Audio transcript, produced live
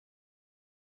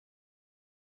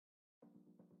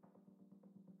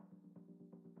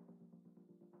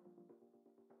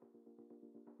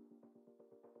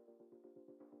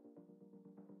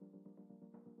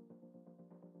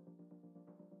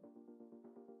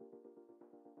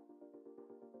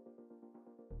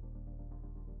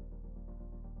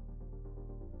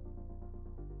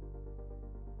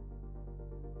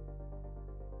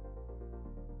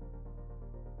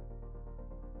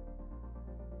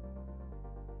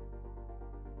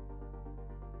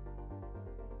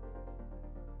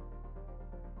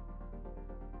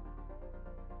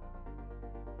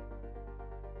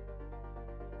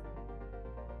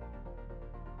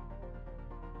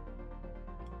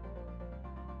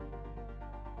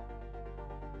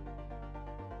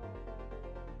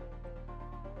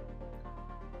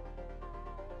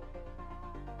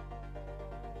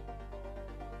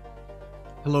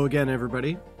Hello again,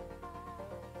 everybody.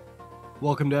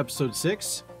 Welcome to episode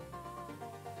 6.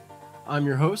 I'm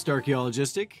your host,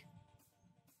 Archaeologistic.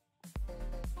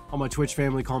 All my Twitch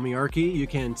family call me Archie. You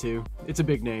can too. It's a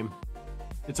big name.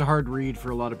 It's a hard read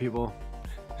for a lot of people.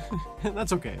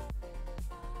 That's okay.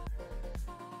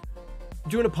 I'm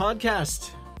doing a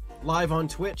podcast live on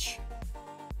Twitch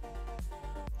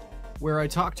where I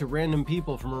talk to random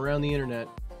people from around the internet.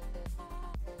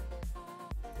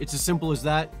 It's as simple as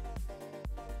that.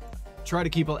 Try to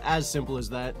keep it as simple as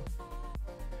that.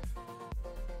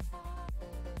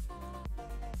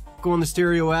 Go on the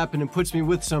Stereo app and it puts me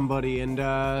with somebody, and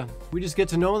we just get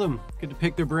to know them, get to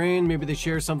pick their brain. Maybe they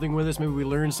share something with us, maybe we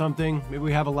learn something, maybe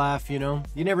we have a laugh, you know?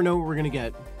 You never know what we're gonna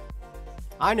get.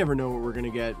 I never know what we're gonna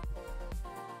get.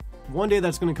 One day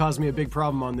that's gonna cause me a big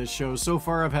problem on this show. So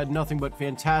far I've had nothing but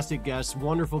fantastic guests,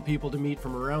 wonderful people to meet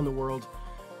from around the world.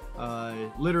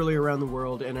 Literally around the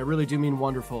world, and I really do mean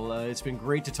wonderful. It's been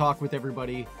great to talk with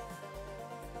everybody.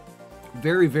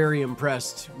 Very, very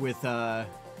impressed with the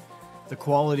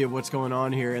quality of what's going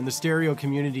on here, and the Stereo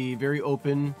community, very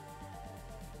open,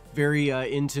 very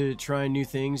into trying new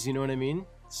things, you know what I mean?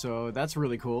 So that's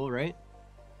really cool, right?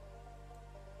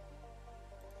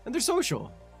 And they're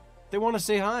social. They want to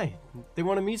say hi. They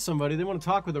want to meet somebody. They want to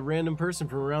talk with a random person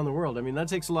from around the world. I mean, that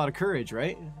takes a lot of courage,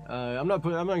 right? I'm not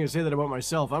going to say that about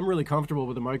myself. I'm really comfortable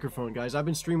with the microphone, guys. I've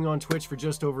been streaming on Twitch for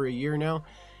just over a year now.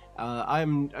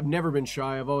 I've never been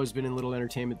shy. I've always been in little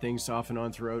entertainment things off and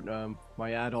on throughout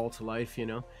my adult life, you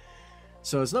know.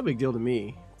 So it's no big deal to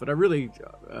me. But I really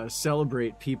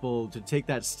celebrate people to take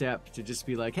that step to just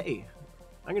be like, hey,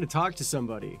 I'm going to talk to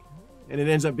somebody. And it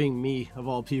ends up being me, of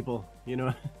all people, you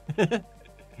know.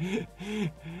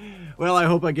 Well, I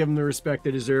hope I give them the respect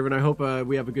they deserve, and I hope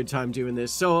we have a good time doing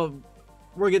this. So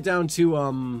we'll get down to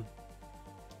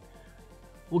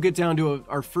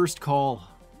our first call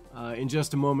in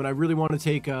just a moment. I really want to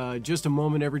take just a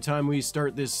moment every time we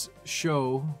start this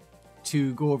show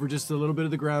to go over just a little bit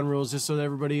of the ground rules, just so that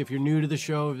everybody, if you're new to the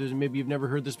show, if maybe you've never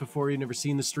heard this before, you've never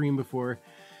seen the stream before,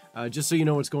 just so you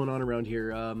know what's going on around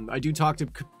here. I do talk to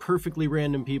perfectly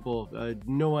random people.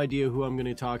 No idea who I'm going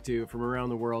to talk to from around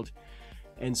the world.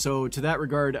 And so to that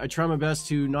regard, I try my best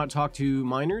to not talk to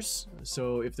minors.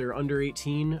 So if they're under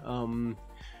 18,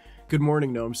 good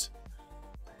morning, gnomes.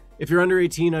 If you're under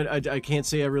 18, I can't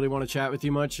say I really want to chat with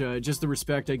you much. Just the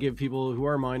respect I give people who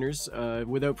are minors.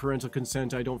 Without parental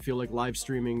consent, I don't feel like live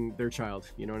streaming their child.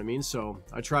 You know what I mean? So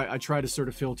I try to sort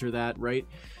of filter that, right?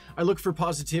 I look for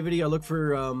positivity. I look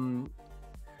for,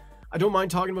 I don't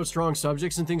mind talking about strong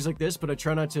subjects and things like this, but I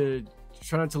try not to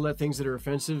let things that are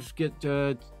offensive get,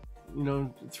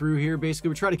 through here. Basically,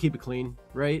 we try to keep it clean,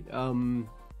 right?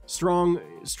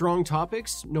 Strong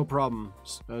topics, no problem.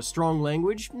 Strong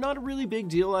language, not a really big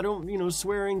deal. I don't,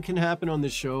 swearing can happen on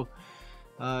this show.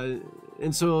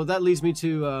 And so that leads me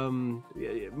to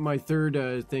my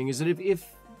third thing is that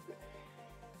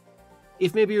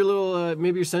if maybe you're a little,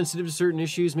 maybe you're sensitive to certain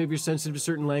issues, maybe you're sensitive to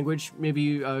certain language, maybe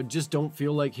you just don't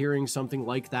feel like hearing something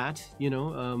like that,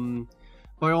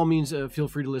 by all means, feel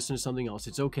free to listen to something else.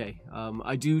 It's okay.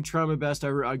 I do try my best.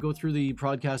 I go through the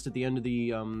podcast at the end of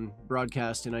the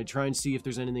broadcast, and I try and see if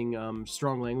there's anything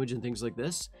strong language and things like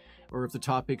this, or if the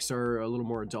topics are a little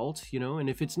more adult, and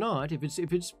if it's not, if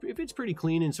it's pretty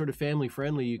clean and sort of family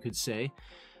friendly, you could say.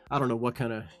 I don't know what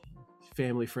kind of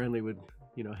family friendly would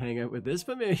hang out with this,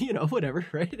 but maybe, whatever,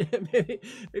 right? maybe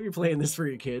you're playing this for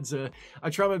your kids. I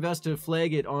try my best to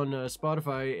flag it on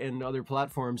Spotify and other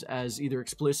platforms as either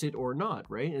explicit or not,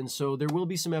 right? And so there will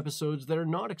be some episodes that are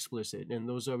not explicit, and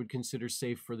those I would consider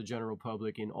safe for the general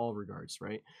public in all regards,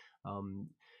 right?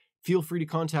 Feel free to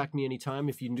contact me anytime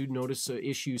if you do notice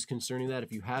issues concerning that,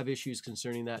 if you have issues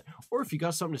concerning that, or if you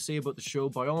got something to say about the show,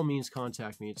 by all means,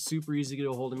 contact me. It's super easy to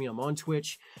get a hold of me. I'm on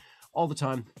Twitch all the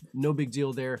time. No big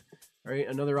deal there. All right.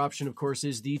 Another option, of course,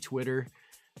 is the Twitter.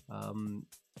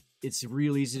 It's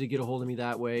real easy to get a hold of me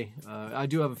that way. I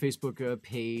do have a Facebook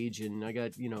page, and I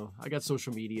got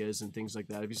social medias and things like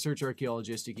that. If you search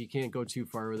Archaeologistic, you can't go too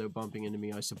far without bumping into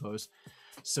me, I suppose.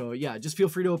 So yeah, just feel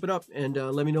free to open up and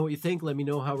let me know what you think. Let me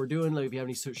know how we're doing. Like, if you have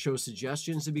any show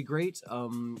suggestions, it'd be great.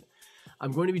 I'm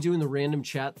going to be doing the random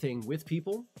chat thing with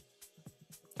people.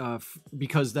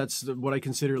 Because that's what I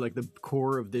consider like the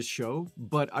core of this show.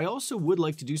 But I also would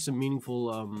like to do some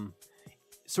meaningful,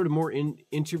 sort of more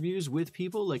interviews with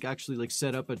people, like actually like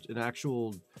set up an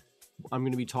actual, I'm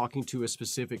going to be talking to a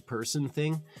specific person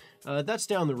thing. That's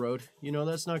down the road.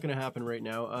 That's not going to happen right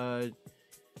now.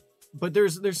 But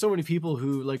there's so many people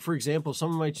who, like, for example,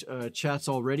 some of my chats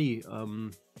already,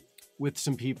 with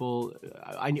some people,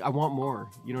 I want more,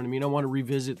 you know what I mean? I want to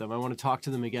revisit them. I want to talk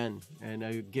to them again, and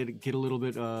I get a little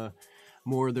bit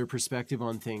more of their perspective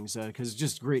on things, because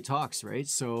just great talks, right?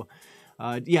 So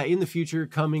yeah, in the future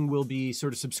coming will be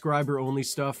sort of subscriber only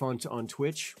stuff on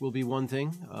Twitch will be one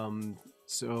thing.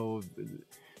 So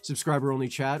subscriber only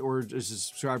chat or just a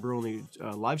subscriber only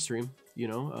live stream.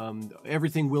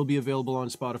 Everything will be available on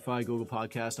Spotify, Google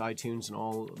Podcast, iTunes, and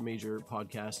all major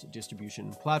podcast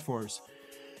distribution platforms.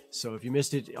 So if you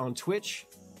missed it on Twitch,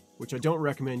 which I don't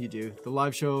recommend you do, the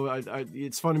live show,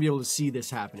 it's fun to be able to see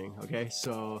this happening. Okay,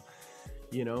 so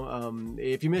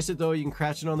if you missed it though, you can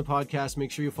catch it on the podcast. Make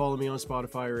sure you follow me on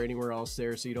Spotify or anywhere else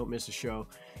there so you don't miss a show,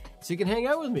 so you can hang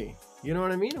out with me. You know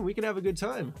what I mean? And we can have a good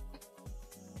time.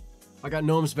 I got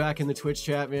Gnomes back in the Twitch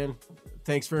chat, man.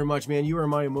 Thanks very much, man. You are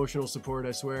my emotional support,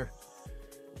 I swear.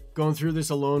 Going through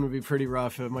this alone would be pretty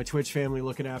rough. My Twitch family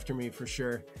looking after me for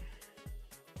sure.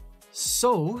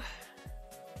 So,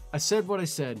 I said what I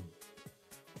said.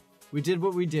 We did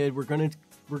what we did. We're gonna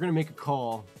make a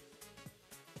call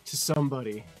to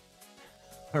somebody.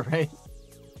 All right.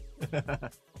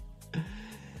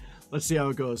 Let's see how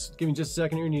it goes. Give me just a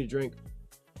second here. I need a drink.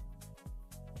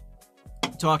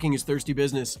 Talking is thirsty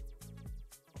business.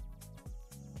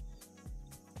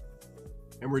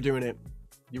 And we're doing it.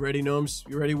 You ready, Gnomes?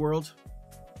 You ready, world?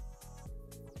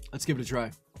 Let's give it a try.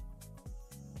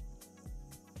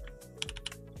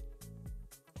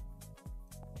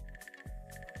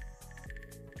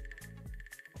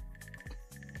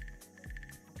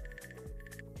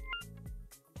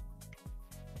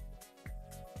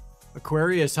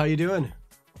 Aquarius, how you doing?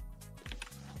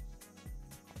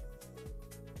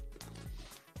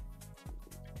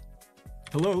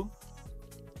 Hello?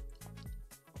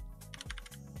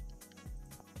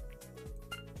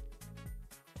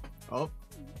 Oh,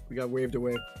 we got waved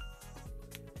away.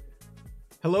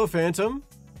 Hello, Phantom.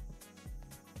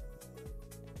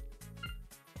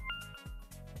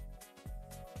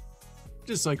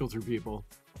 Just cycle through people.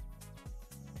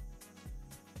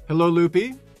 Hello,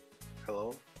 Loopy.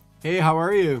 Hello. Hey, how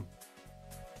are you?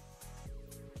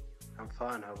 I'm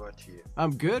fine. How about you?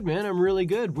 I'm good, man. I'm really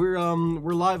good.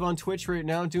 We're live on Twitch right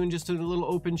now, doing just a little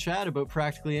open chat about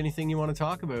practically anything you want to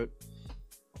talk about.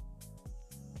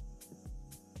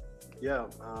 Yeah,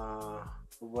 I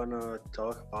wanna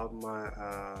talk about my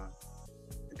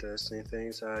interesting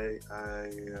things. I'm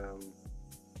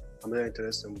really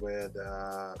interested with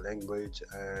language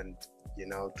and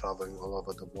traveling all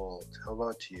over the world. How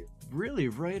about you? Really,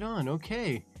 right on.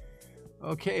 Okay.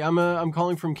 I'm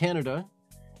calling from Canada,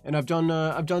 and I've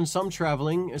done some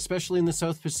traveling, especially in the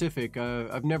South Pacific.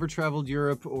 I've never traveled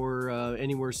Europe or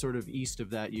anywhere sort of east of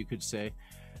that, you could say,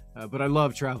 but I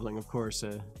love traveling, of course.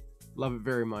 Love it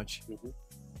very much. Mm-hmm.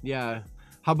 Yeah.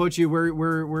 How about you? Where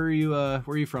are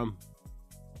you from?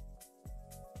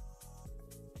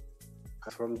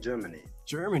 I'm from Germany.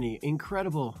 Germany,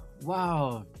 incredible.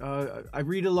 Wow. I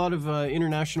read a lot of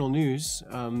international news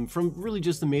from really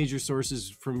just the major sources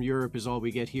from Europe is all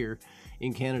we get here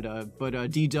in Canada. But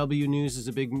DW News is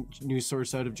a big news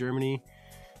source out of Germany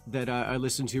that I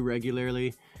listen to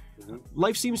regularly. Mm-hmm.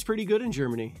 Life seems pretty good in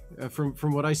Germany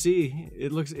from what I see.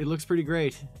 It looks pretty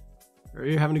great. Are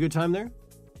you having a good time there?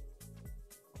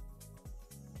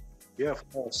 Yeah, of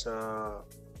course.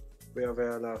 We have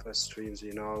a lot of streams,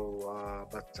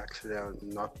 but actually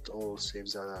not all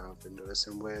streams that I've been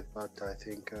listening with, but I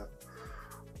think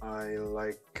I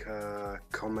like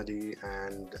comedy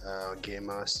and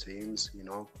gamer streams,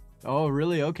 Oh,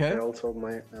 really? Okay. And also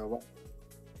one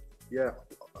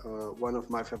of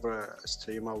my favorite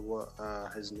streamer,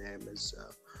 his name is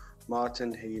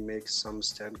Martin. He makes some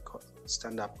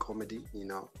stand-up comedy,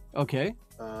 Okay.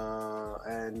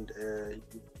 And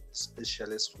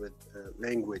specialist with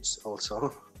language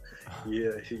also.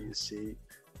 Yeah, you see.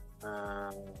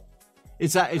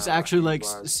 It's actually like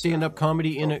stand-up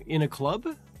comedy in a club,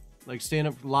 like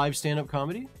live stand-up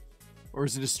comedy, or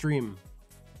is it a stream?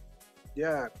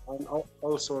 Yeah, and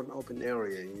also an open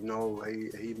area. He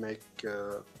make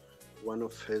one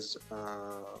of his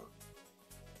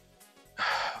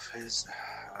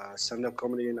stand-up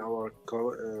comedy in our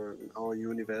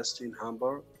university in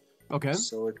Hamburg. Okay.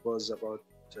 So it was about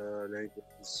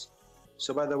languages.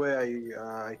 So by the way,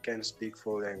 I can speak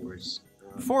 4 languages.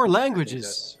 4 languages.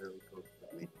 That's really cool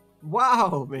for me.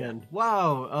 Wow, man.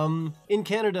 Wow. In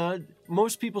Canada,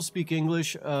 most people speak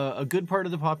English. A good part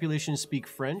of the population speak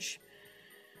French.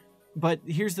 But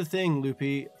here's the thing,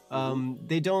 Loopy.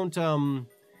 They don't.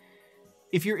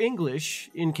 If you're English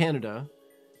in Canada,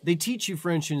 they teach you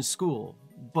French in school,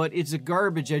 but it's a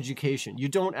garbage education. You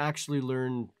don't actually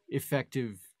learn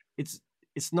effective. It's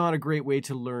not a great way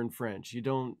to learn French.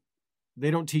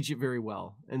 They don't teach it very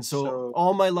well. And so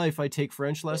all my life I take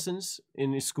French lessons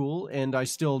in school, and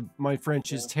my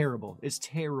French is terrible. It's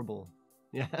terrible.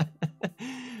 Yeah.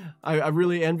 I'm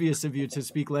really envious of you to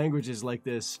speak languages like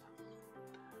this.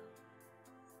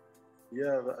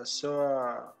 Yeah,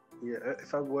 yeah,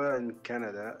 if I were in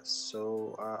Canada,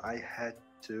 so I had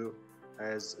to,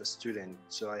 as a student,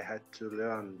 so I had to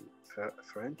learn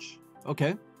French.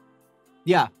 Okay.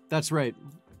 Yeah, that's right.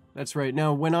 That's right.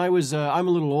 Now, when I was, I'm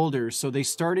a little older, so they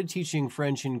started teaching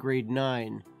French in grade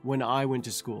 9 when I went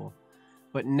to school.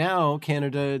 But now,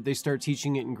 Canada, they start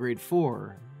teaching it in grade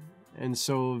 4. And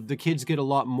so the kids get a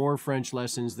lot more French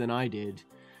lessons than I did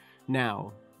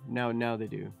now. Now they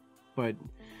do. But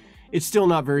it's still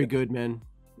not very good, man.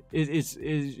 It's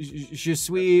Je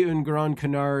suis un grand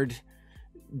canard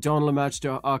dans le match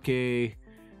de hockey,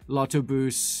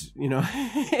 l'autobus, you know.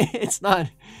 It's not,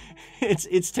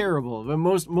 it's terrible. But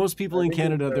most people I in think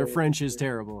Canada, their French is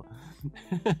terrible.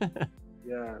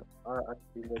 yeah, I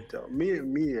think that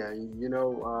you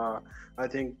know, I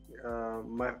think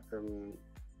my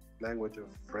language of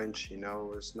French, you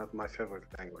know, is not my favorite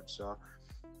language. So I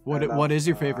What love is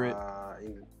your favorite?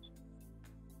 English,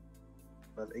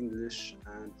 well, English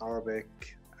and Arabic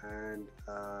and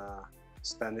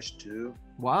Spanish too.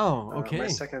 Wow, My okay.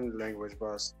 second language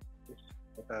was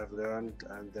that I've learned,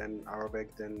 and then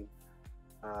Arabic, then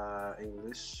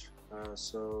English.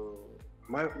 So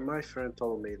my friend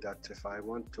told me that if I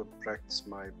want to practice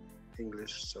my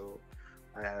English, so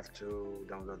I have to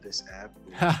download this app.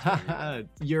 Which is very,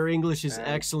 Your English is and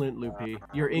excellent, Loopy.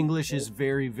 Your English is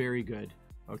very, very good.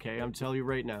 Okay, I'm telling you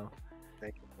right now.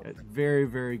 thank you. It's very,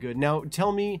 very good. Now,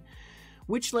 tell me,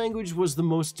 which language was the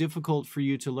most difficult for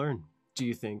you to learn, do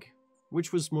you think?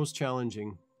 Which was most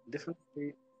challenging?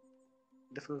 Definitely,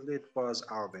 definitely, it was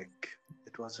Arabic.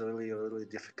 It was really, really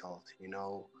difficult, you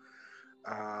know,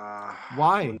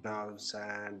 Why? pronounce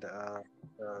and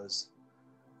was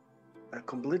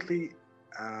completely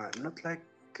not like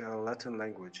Latin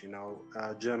language, you know,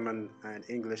 German and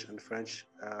English and French,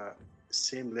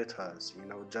 same letters, you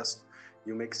know, just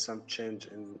you make some change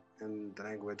in the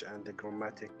language and the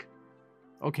grammatic,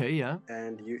 Okay, yeah.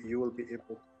 and you will be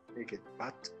able to take it.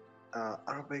 But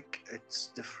Arabic, it's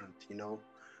different, you know,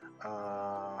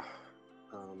 uh,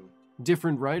 um,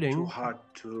 Different too writing. hard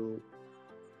to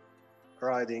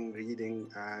writing, reading,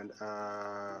 and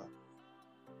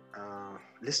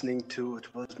listening to.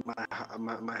 It was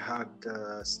my hard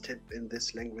step in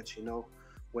this language, you know.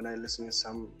 When I listen to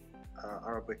some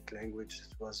Arabic language,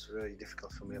 it was very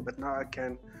difficult for me. But now I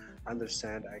can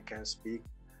understand, I can speak,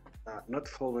 not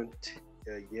fluent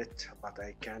yet, but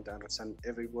I can understand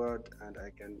every word and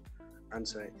I can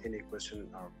answer any question in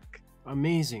Arabic.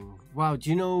 Amazing. Wow, do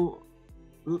you know,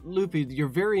 Loopy, you're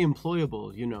very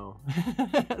employable, you know.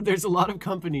 There's a lot of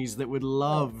companies that would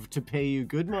love to pay you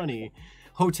good money.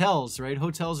 Hotels, right?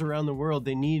 Hotels around the world,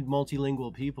 they need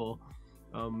multilingual people.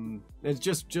 It's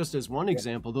just as one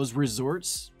example, those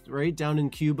resorts, right? Down in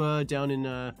Cuba, down in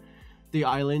the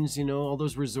islands, you know, all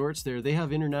those resorts there, they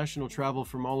have international travel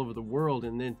from all over the world.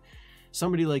 And then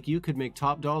somebody like you could make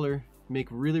top dollar, make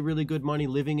really, really good money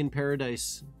living in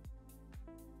paradise.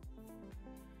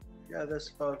 Yeah,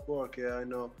 that's hard work. Yeah, I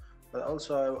know. But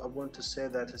also, I want to say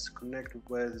that it's connected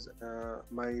with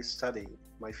my study,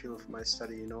 my field of my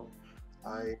study. You know,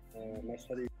 I my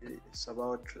study is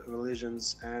about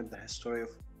religions and the history of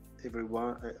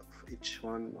everyone, of each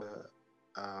one.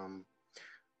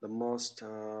 The most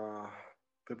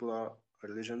popular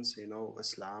religions, you know,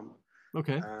 Islam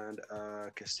Okay. and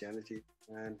Christianity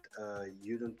and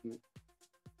Judaism.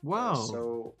 Wow.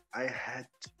 So I had,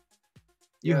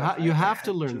 You yeah, you I have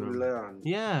to had learn to them. learn.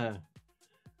 Yeah.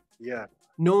 Yeah,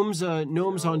 Gnomes on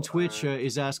know, Twitch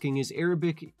is asking, is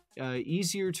Arabic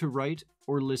easier to write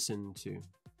or listen to?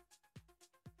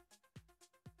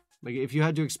 Like, if you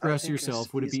had to I express think it's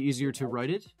yourself, would it be easy. easier to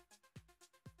write it?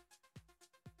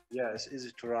 Yeah, it's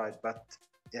easy to write, but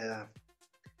yeah,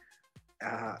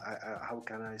 how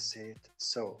can I say it?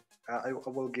 So I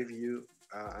will give you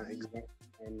an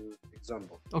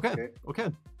example. Okay. Okay, Okay.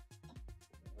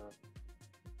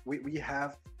 we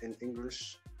have in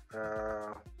English,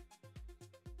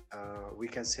 we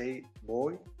can say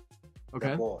boy, the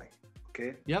Okay. boy.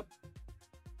 Okay, Yep.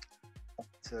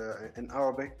 in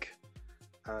Arabic,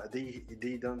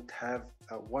 they don't have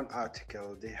one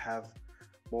article. They have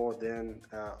more than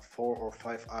 4 or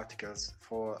 5 articles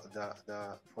for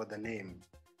the name.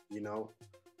 You know,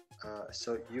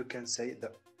 so you can say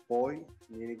the boy,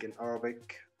 meaning in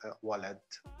Arabic, walad.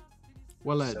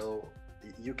 Walad. So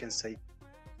you can say,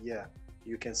 yeah,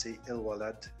 you can say il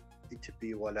walad,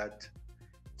 itb walad,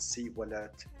 c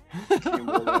walad, kim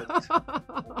walad,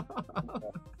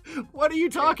 What are you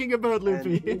talking about, and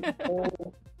Loopy? they all,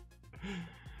 yeah,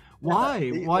 Why?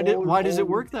 they Why all why does it all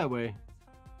work that way?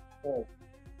 all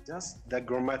just the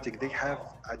grammatic. They have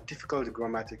a difficult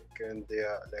grammatic in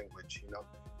their language.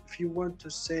 If you want to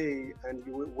say and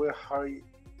you were hurry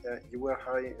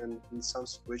in some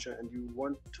situation and you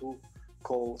want to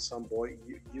call some boy,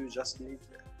 you just need,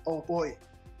 oh boy.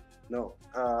 No,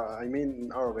 I mean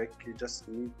in Arabic you just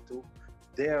need to,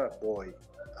 their boy.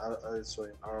 So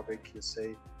in Arabic you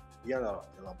say yalla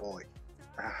yalla boy.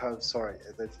 Sorry,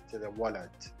 that's the walad.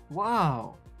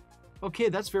 Wow. Okay,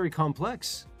 that's very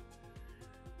complex.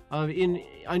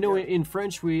 I know Yeah. in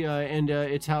French we and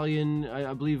Italian,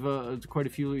 I believe quite a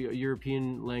few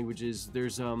European languages.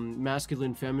 There's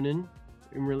masculine, feminine,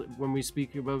 when we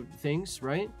speak about things,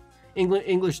 right?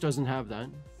 English doesn't have that.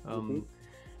 Mhm.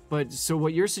 But so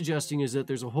what you're suggesting is that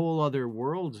there's a whole other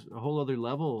world, a whole other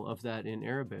level of that in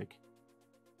Arabic.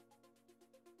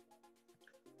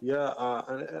 Yeah,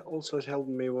 and it also helped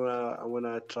me when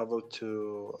I traveled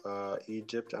to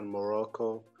Egypt and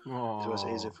Morocco. It was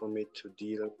easy Oh, for me to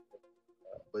deal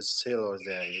with sailors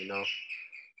there.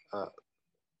 Uh,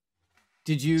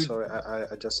 did you? Sorry,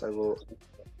 I will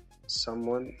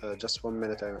someone just 1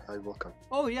 minute. I will come.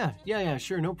 Oh yeah, yeah,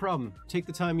 sure, no problem. Take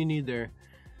the time you need there.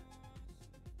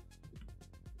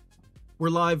 We're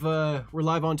live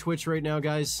on Twitch right now,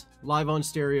 guys. Live on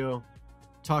stereo,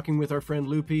 talking with our friend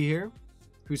Loopy here,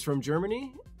 who's from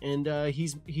Germany, and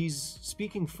he's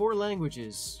speaking 4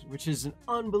 languages, which is an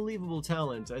unbelievable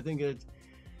talent. I think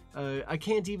I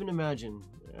can't even imagine.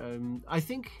 I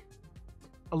think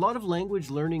a lot of language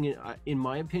learning, in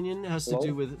my opinion, has to Hello?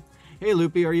 do with. Hey,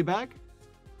 Loopy, are you back?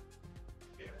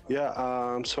 Yeah,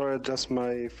 I'm sorry, just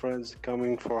my friends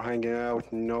coming for hanging out.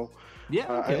 Yeah.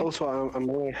 I Okay. also I'm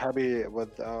really happy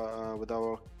with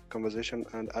our conversation,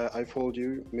 and I told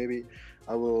you maybe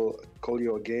I will call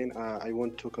you again. I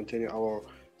want to continue our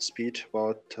speech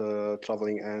about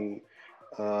traveling and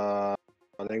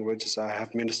languages. I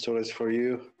have many stories for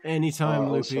you. Anytime,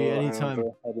 Loopy. Also, I am Anytime.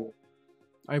 very happy,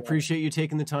 I appreciate you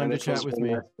taking the time and to it chat was with very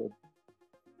me. nice.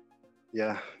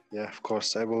 Yeah, yeah, of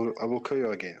course. I will call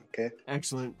you again. Okay.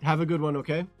 Excellent. Have a good one.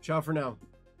 Okay. Ciao for now.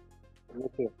 You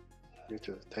too. You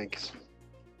too. Thanks.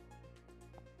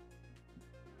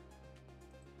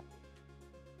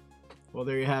 Well,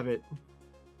 there you have it.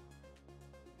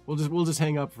 We'll just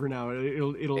hang up for now.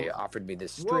 They offered me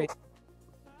this Whoa. straight.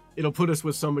 It'll put us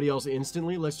with somebody else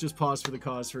instantly. Let's just pause for the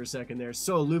cause for a second there.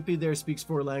 So Loopy there speaks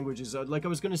 4 languages. Like I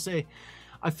was gonna say,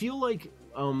 I feel like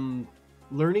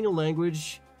learning a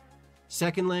language,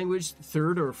 second language,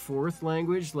 third or fourth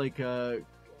language, like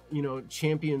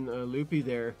champion Loopy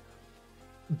there,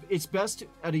 it's best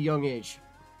at a young age.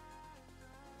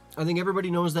 I think everybody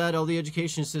knows that. All the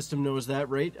education system knows that,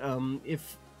 right?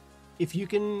 If you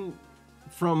can,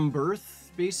 from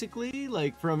birth, basically,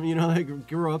 like from like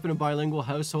grow up in a bilingual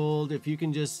household, if you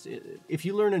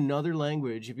learn another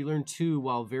language, if you learn 2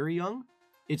 while very young,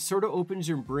 it sort of opens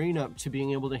your brain up to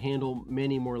being able to handle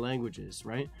many more languages,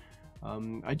 right?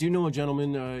 I do know a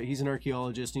gentleman. He's an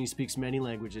archaeologist and he speaks many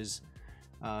languages.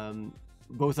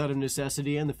 Both out of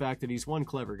necessity and the fact that he's one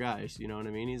clever guy. You know what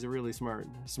I mean? He's a really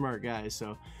smart guy,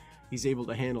 so he's able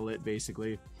to handle it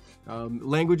basically.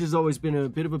 Language has always been a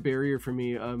bit of a barrier for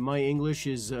me. My English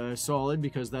is solid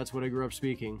because that's what I grew up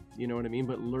speaking. You know what I mean?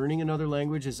 But learning another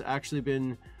language has actually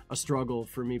been a struggle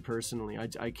for me personally.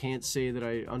 I can't say that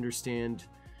I understand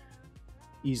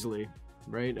easily,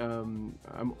 right? I'm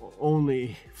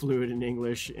only fluent in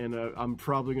English, and I'm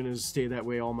probably going to stay that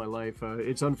way all my life.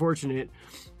 It's unfortunate.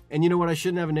 And you know what? I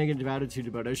shouldn't have a negative attitude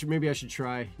about it. Maybe I should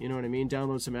try. You know what I mean?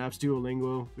 Download some apps.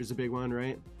 Duolingo is a big one,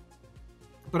 right?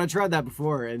 But I tried that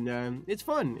before, and it's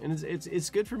fun and it's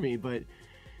good for me. But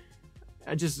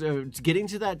I just getting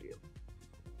to that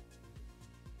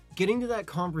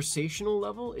conversational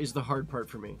level is the hard part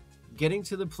for me. Getting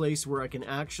to the place where I can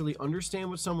actually understand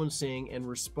what someone's saying and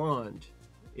respond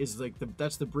is like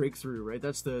that's the breakthrough, right?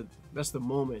 That's the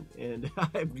moment, and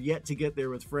I've yet to get there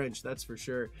with French. That's for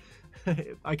sure.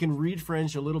 I can read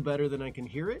French a little better than I can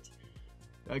hear it,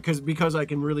 because I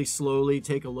can really slowly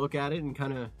take a look at it and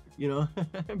kind of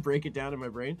break it down in my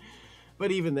brain.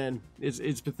 But even then,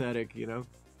 it's pathetic,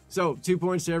 So 2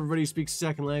 points to everybody who speaks a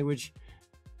second language.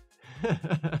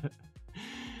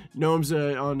 Gnomes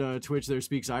on Twitch there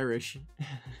speaks Irish,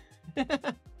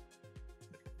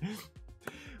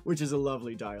 which is a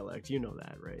lovely dialect. You know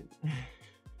that, right?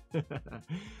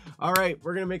 All right,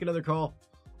 we're gonna make another call.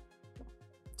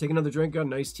 Take another drink. Got a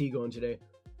nice tea going today.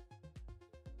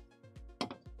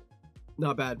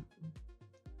 Not bad.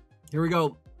 Here we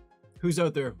go. Who's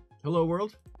out there? Hello,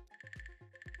 world.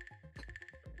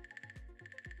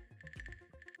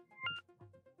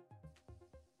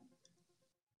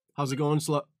 How's it going,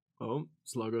 Oh,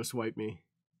 Sluggo swiped me.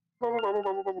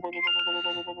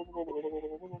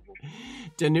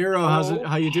 De Niro,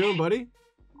 how you doing, buddy?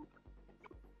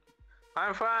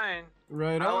 I'm fine.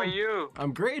 Right How on. are you?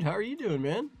 I'm great. How are you doing,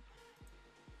 man?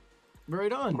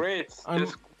 Right on. Great. I'm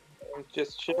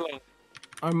Just chilling.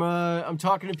 I'm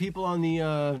talking to people on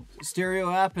the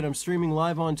Stereo app, and I'm streaming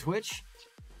live on Twitch.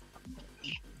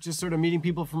 Just sort of meeting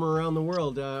people from around the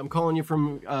world. I'm calling you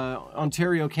from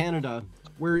Ontario, Canada.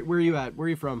 Where are you at? Where are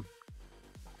you from?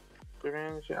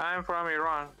 I'm from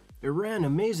Iran. Iran,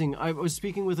 amazing. I was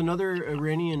speaking with another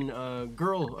Iranian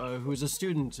girl who's a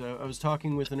student. I was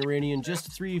talking with an Iranian just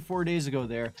 3-4 days ago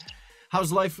there.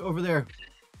 How's life over there?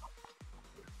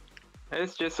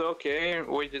 It's just okay.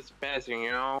 We're just passing,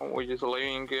 you know. We're just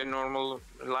living a normal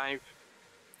life.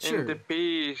 Sure. In the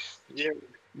peace. Yeah.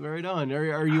 Right on.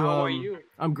 Are you? How are you?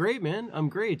 I'm great, man. I'm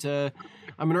great. I'm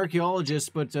an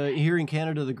archaeologist, but here in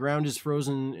Canada, the ground is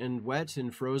frozen and wet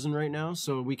and frozen right now,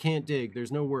 so we can't dig.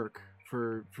 There's no work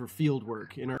for field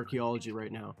work in archaeology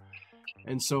right now,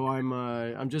 and so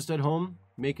I'm just at home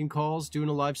making calls, doing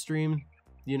a live stream,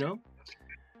 you know,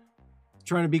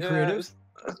 trying to be creative.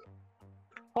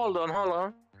 Hold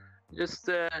on. Just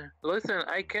listen.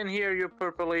 I can hear you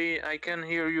perfectly. I can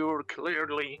hear you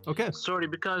clearly. Okay. Sorry,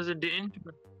 because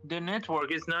the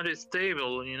network is not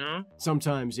stable, you know.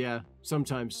 Sometimes, yeah,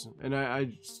 sometimes,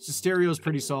 and stereo's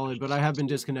pretty solid, but I have been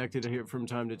disconnected here from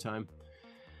time to time.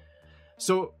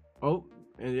 So,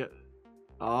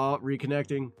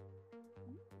 reconnecting.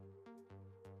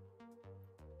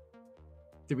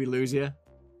 Did we lose you?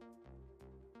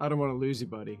 I don't want to lose you,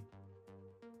 buddy.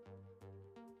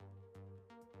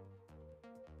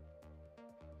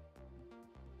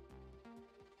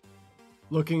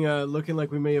 Looking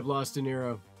like we may have lost De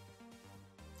Niro.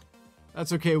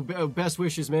 That's okay. Best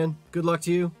wishes, man. Good luck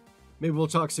to you. Maybe we'll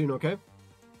talk soon, okay?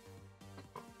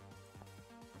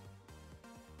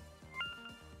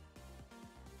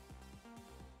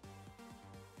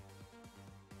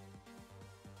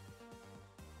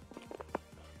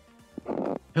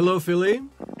 Hello, Philly.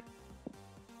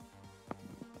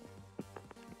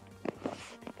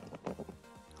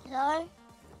 Hello?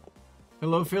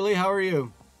 Hello, Philly. How are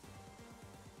you?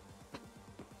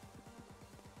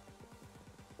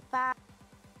 Bye.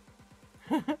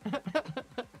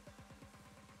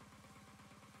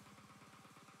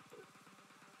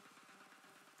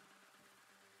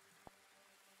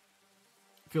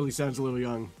 Philly sounds a little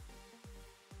young.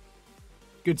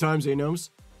 Good times, eh,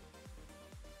 Gnomes?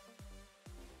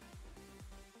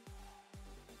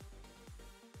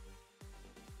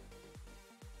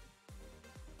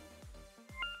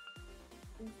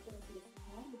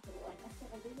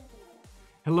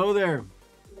 Hello there.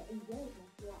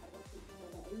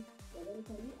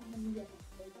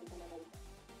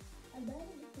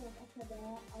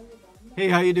 Hey,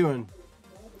 how you doing?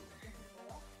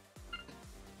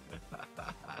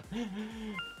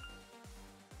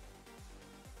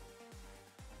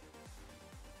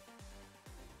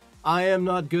 I am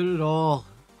not good at all.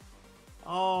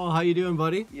 Oh, how you doing,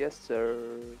 buddy? Yes,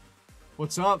 sir.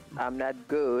 What's up? I'm not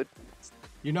good.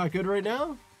 You're not good right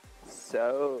now?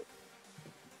 So,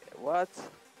 what?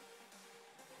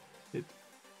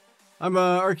 I'm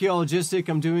archaeologistic.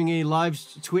 I'm doing a live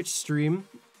Twitch stream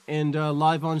and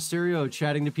live on Stereo,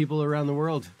 chatting to people around the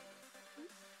world.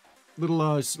 Little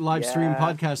live stream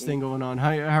podcast thing going on.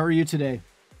 How are you today?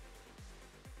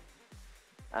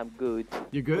 I'm good.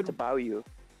 You good? What about you?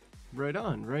 Right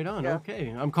on, right on. Yeah.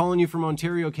 Okay. I'm calling you from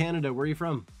Ontario, Canada. Where are you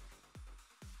from?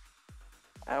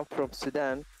 I'm from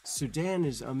Sudan. Sudan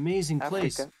is an amazing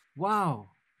place. Africa.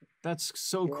 Wow. That's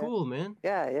so Yeah. cool, man.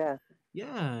 Yeah.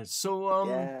 Yeah. So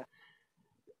Yeah.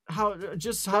 how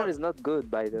Sudan is not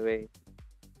good, by the way.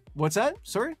 What's that?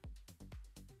 Sorry?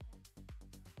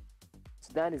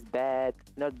 Sudan is bad,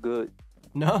 not good.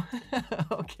 No?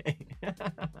 Okay.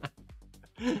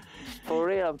 For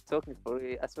real, I'm talking for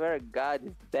real. I swear to God,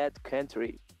 it's bad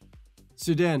country.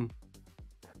 Sudan.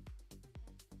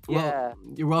 Well, Yeah.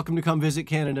 you're welcome to come visit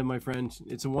Canada, my friend.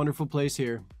 It's a wonderful place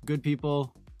here. Good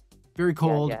people. Very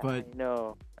cold, Yeah, but I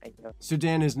know.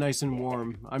 Sudan is nice and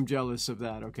warm. I'm jealous of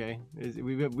that, okay?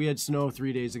 We had snow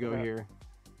 3 days ago Yeah. here.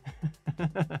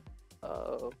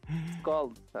 Oh, it's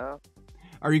cold, huh?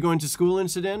 Are you going to school in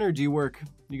Sudan or do you work?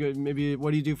 Maybe what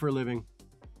do you do for a living?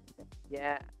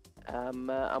 Yeah. I'm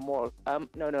work.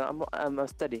 I'm a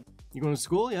study. You going to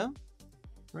school, yeah?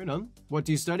 Right on. What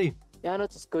do you study? Yeah,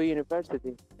 not school,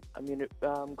 university.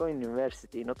 I'm going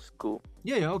university, not school.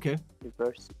 Yeah, okay.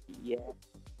 University, yeah.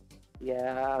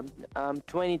 Yeah, I'm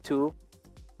 22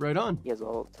 Right on. years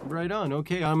old. Right on.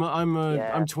 Okay, Yeah.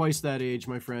 I'm twice that age,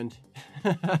 my friend.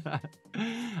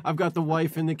 I've got the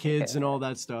wife and the kids and all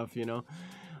that stuff, you know.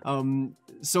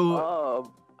 So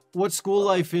Oh, What's school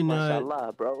life in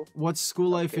Mashallah, bro. what's school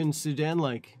life Okay. in Sudan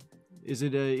like? Is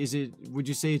it would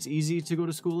you say it's easy to go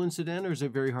to school in Sudan, or is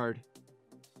it very hard?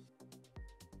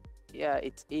 Yeah,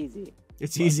 it's easy.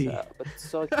 It's but, easy. but it's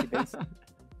so expensive.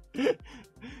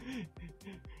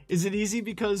 Is it easy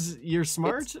because you're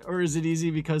smart, or is it easy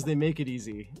because they make it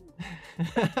easy?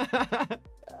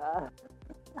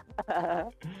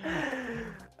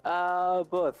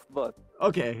 Both.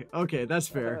 Okay, that's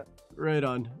fair. Right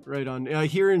on.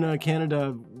 Here in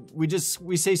Canada, we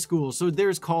say school. So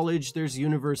there's college, there's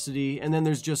university, and then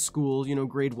there's just school. You know,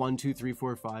 grade 1, 2, 3,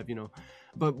 4, 5. You know,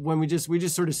 but when we just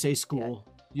sort of say school.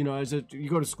 You know, you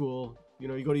go to school. You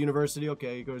know, you go to university.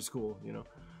 Okay, you go to school. You know.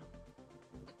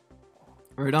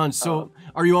 Right on. So,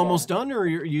 are you almost done, or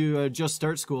you just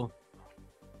start school?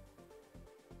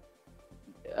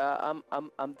 I'm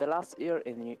the last year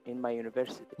in my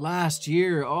university. Last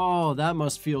year. Oh, that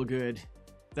must feel good.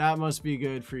 That must be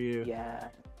good for you. Yeah.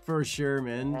 For sure,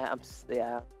 man.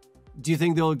 Yeah. Do you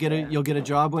think you'll get a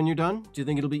job when you're done? Do you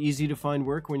think it'll be easy to find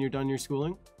work when you're done your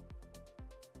schooling?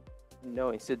 No,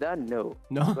 in Sudan, no.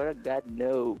 No? Swear to God,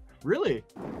 no. Really?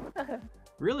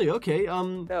 Really? Okay.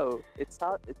 No, it's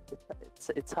hard.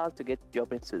 It's hard to get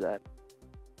job in Sudan.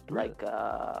 Like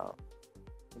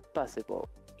impossible.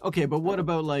 Okay, but what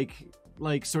about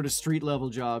like sort of street level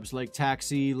jobs, like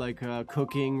taxi, like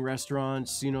cooking,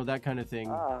 restaurants, you know, that kind of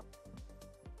thing?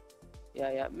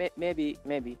 Yeah. Maybe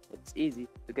it's easy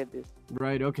to get this.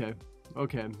 Right. Okay.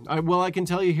 Well, I can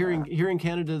tell you here in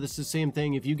Canada, this is the same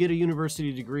thing. If you get a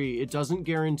university degree, it doesn't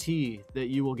guarantee that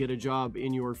you will get a job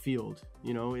in your field.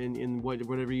 You know, in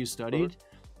whatever you studied.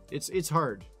 It's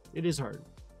hard. It is hard.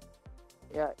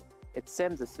 Yeah, it's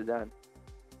same as Sudan,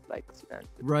 like Sudan.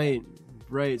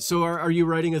 Right. So are you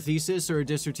writing a thesis or a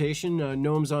dissertation?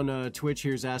 Gnome's on Twitch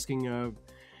here is asking,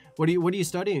 what are you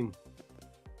studying?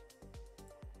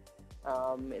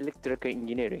 Electrical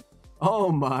engineering.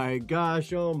 Oh my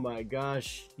gosh.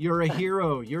 You're a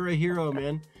hero,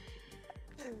 man.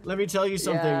 Let me tell you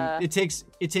something. Yeah. It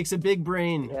takes a big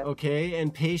brain, Yeah. okay?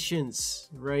 And patience,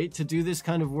 right? To do this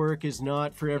kind of work is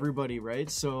not for everybody, right?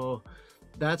 So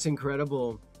that's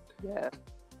incredible.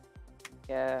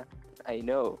 Yeah, I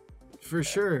know. For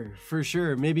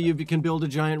sure. Maybe you can build a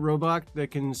giant robot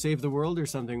that can save the world or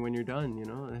something when you're done, you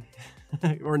know?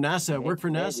 Or NASA, work for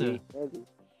NASA. Maybe.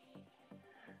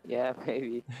 Yeah,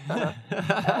 maybe.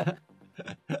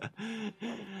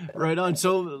 Right on.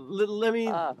 So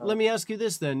let me ask you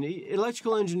this then.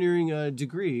 Electrical engineering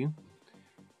degree,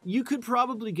 you could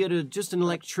probably get just an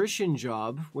electrician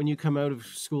job when you come out of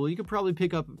school. You could probably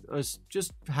pick up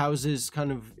just houses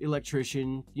kind of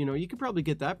electrician. You know, you could probably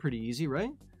get that pretty easy,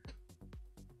 right?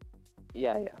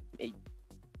 Yeah.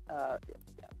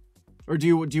 Or do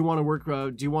you want to work?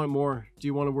 Do you want more? Do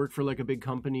you want to work for like a big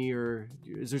company, or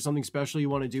is there something special you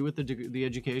want to do with the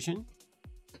education?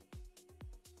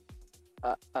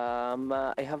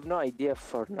 I have no idea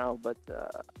for now, but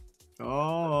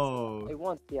I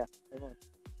want.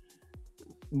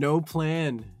 No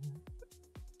plan.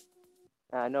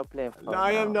 No plan for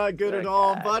I am now. not good at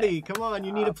all, buddy. Come on,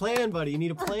 you need a plan, buddy. You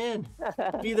need a plan.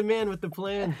 Be the man with the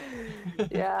plan.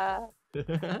 Yeah,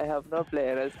 I have no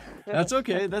plan. That's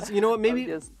okay. You know what? Maybe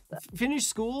just, finish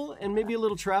school and maybe a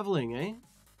little traveling, eh?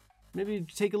 Maybe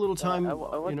take a little time, I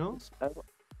want you know?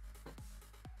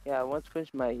 I want to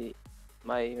finish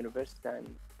my university,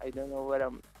 and I don't know what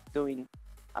I'm doing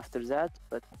after that,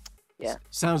 but yeah.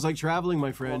 Sounds like traveling,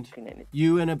 my friend. Working in it.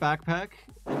 You in a backpack?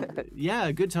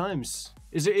 Yeah, good times.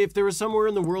 If there was somewhere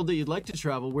in the world that you'd like to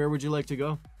travel, where would you like to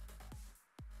go?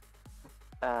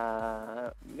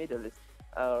 Middle East,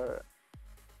 or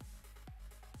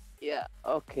yeah,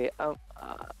 okay. I'm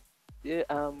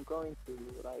going to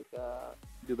like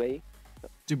Dubai.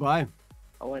 Dubai.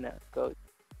 I wanna go.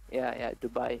 Yeah,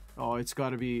 Dubai. Oh, it's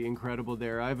got to be incredible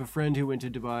there. I have a friend who went to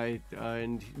Dubai,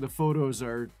 and the photos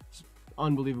are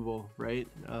unbelievable, right?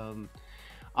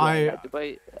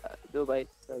 Dubai is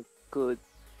so good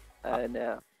and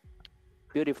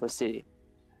beautiful city.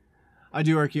 I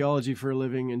do archaeology for a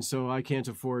living, and so I can't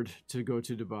afford to go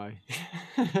to Dubai.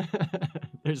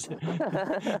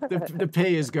 The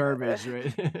pay is garbage,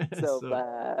 right? So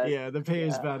bad. Yeah, the pay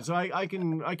is bad. So I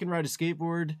can ride a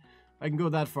skateboard. I can go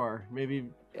that far, maybe.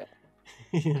 Yeah.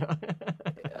 You know?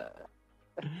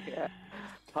 Yeah.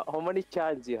 How many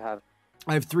childs you have?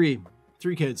 I have three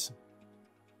kids.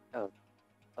 Oh,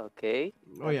 okay.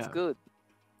 Oh, That's yeah. good.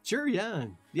 Sure, yeah.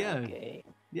 Okay.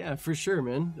 Yeah, for sure,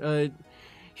 man.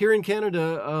 Here in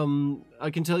Canada, I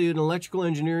can tell you an electrical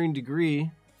engineering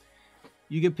degree,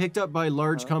 you get picked up by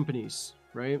large companies,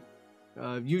 right?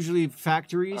 Usually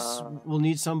factories will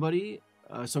need somebody,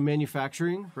 so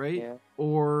manufacturing, right? Yeah.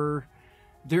 Or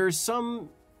there's some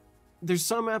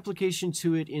application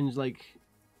to it in like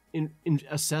in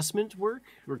assessment work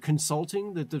or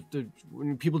consulting, that the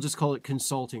when people just call it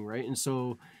consulting, right? And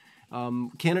so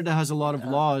Canada has a lot of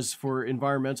laws for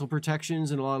environmental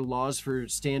protections and a lot of laws for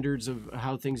standards of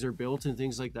how things are built and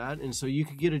things like that. And so you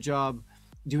could get a job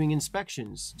doing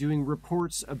inspections, doing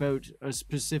reports about a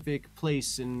specific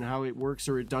place and how it works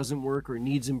or it doesn't work or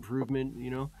needs improvement, you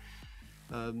know.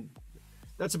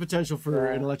 That's a potential for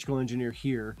an electrical engineer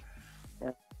here.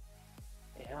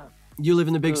 Yeah. You live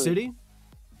in the big Good. city?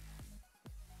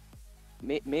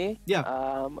 Me? Yeah.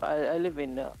 I live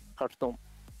in Khartoum.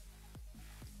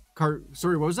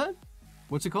 Sorry, what was that?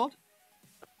 What's it called?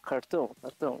 Khartoum.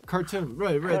 Khartoum.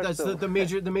 Right. That's the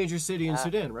Khartoum. major city in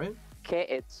Sudan, right?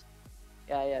 KH.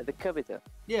 Yeah, the capital.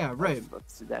 Yeah, right. Of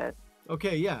Sudan.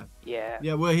 Okay, yeah.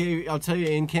 Yeah. Well, hey, I'll tell you,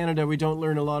 in Canada, we don't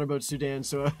learn a lot about Sudan,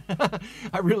 so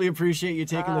I really appreciate you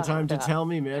taking the time to tell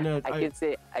me, man. I can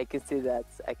see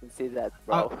that,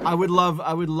 bro. I would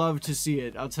love to see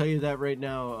it. I'll tell you that right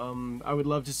now. I would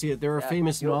love to see it. There are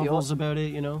famous novels about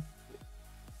it, you know.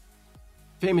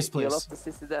 Famous place. You love to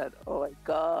see Sudan. Oh my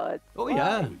God. Oh Why?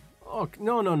 yeah. Oh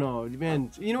no, man.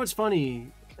 You know what's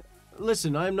funny?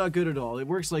 Listen, I'm not good at all. It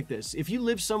works like this. If you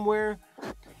live somewhere,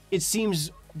 it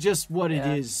seems just what it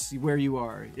is where you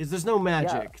are. There's no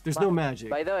magic. There's no magic.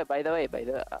 By the way,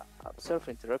 I'm sorry for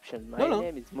interruption. My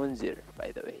name is Munzir,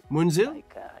 by the way. Munzir?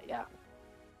 Like, yeah.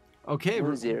 Okay.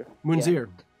 Munzir. Munzir.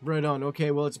 Right on.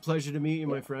 Okay, well, it's a pleasure to meet you,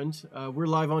 my friend. We're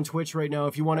live on Twitch right now.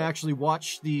 If you want to actually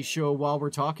watch the show while we're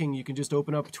talking, you can just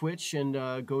open up Twitch and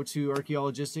go to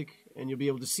Archaeologistic, and you'll be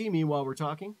able to see me while we're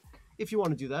talking. If you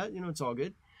want to do that, you know, it's all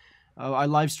good. I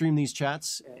live stream these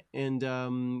chats, and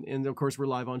of course we're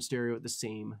live on stereo at the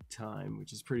same time,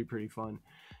 which is pretty fun,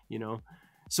 you know.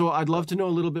 So I'd love to know a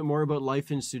little bit more about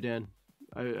life in Sudan.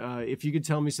 If you could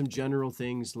tell me some general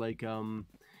things like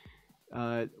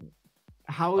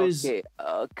how is okay.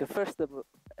 First of all,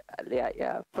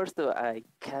 First of all, I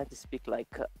can't speak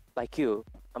like you.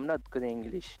 I'm not good in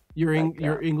English. your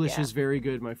English is very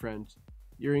good, my friend.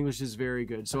 Your English is very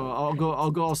good. So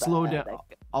I'll slow down.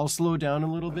 I'll slow down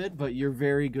a little bit, but you're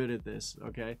very good at this.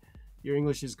 Okay, your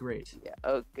English is great. Yeah.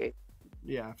 Okay.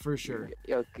 Yeah, for sure.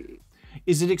 Okay.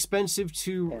 Is it expensive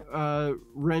to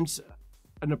rent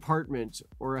an apartment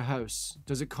or a house?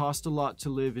 Does it cost a lot to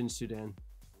live in Sudan?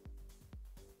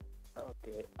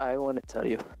 Okay. I want to tell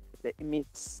you. Let me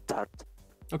start.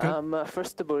 Okay.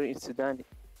 First of all, in Sudan,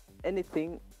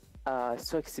 anything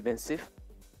so expensive.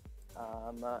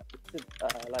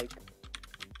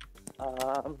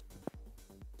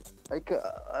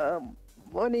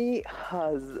 Money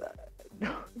has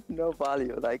no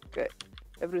value. Like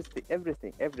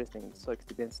everything is so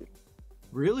expensive.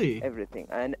 Really? Everything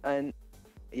and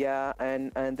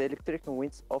the electric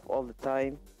went off all the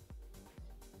time.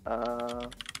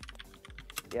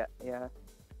 Yeah.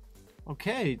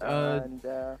 Okay. And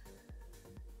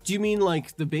do you mean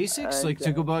like the basics, and, like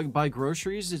to go buy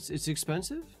groceries? It's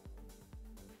expensive.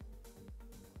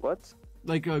 what?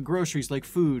 Like groceries, like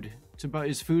food. To buy,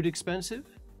 is food expensive?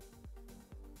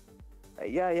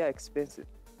 Yeah, expensive.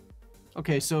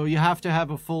 Okay, so you have to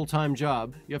have a full-time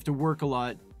job. You have to work a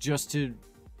lot just to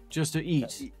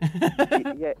eat.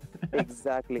 Yeah,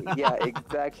 exactly. Yeah,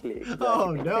 exactly.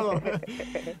 Oh no!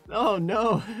 Oh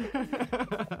no!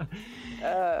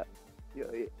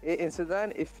 In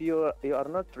Sudan, if you are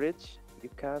not rich, you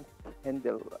can't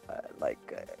handle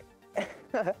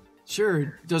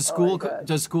Sure. Does Oh school my God.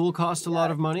 does school cost a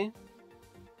lot of money?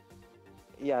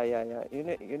 Yeah. You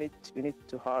need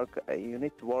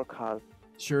to work hard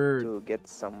Sure. to get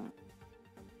some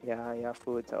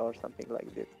food or something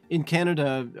like that. In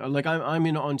Canada, like I'm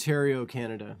in Ontario,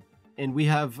 Canada, and we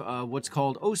have what's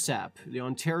called OSAP, the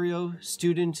Ontario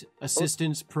Student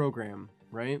Assistance Program,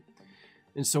 right?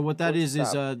 And so what that is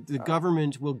the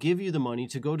government will give you the money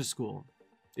to go to school.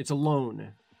 It's a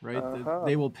loan, right?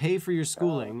 They will pay for your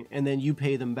schooling, and then you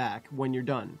pay them back when you're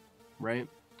done, right?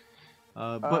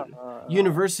 But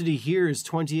university here is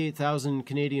 28,000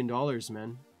 Canadian dollars,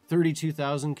 man.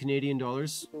 32,000 Canadian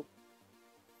dollars.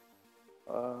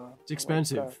 It's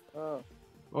expensive.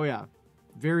 Oh yeah,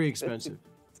 very expensive.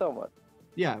 So much.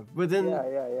 Yeah, but then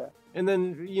Yeah. and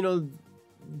then you know,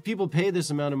 people pay this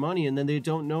amount of money and then they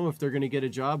don't know if they're going to get a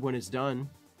job when it's done.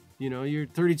 You know, you're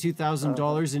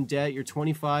 $32,000 in debt. You're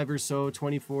 25 or so,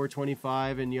 24,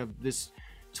 25, and you have this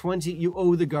you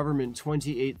owe the government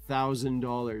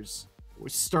 $28,000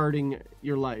 starting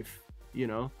your life. You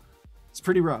know, it's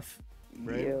pretty rough.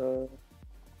 Right. Yeah.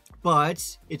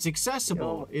 But it's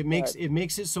accessible. Yeah, It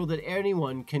makes it so that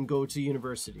anyone can go to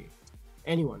university.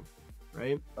 Anyone,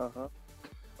 right?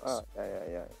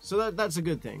 Yeah. So that's a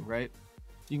good thing, right?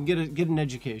 You can get an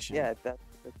education. Yeah, that's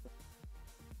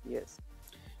yes.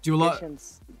 Do a lot.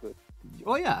 Education's good.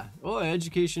 Oh yeah. Oh,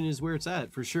 education is where it's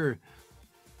at for sure.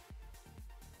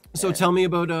 So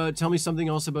Yeah. tell me something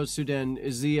else about Sudan.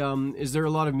 Is there a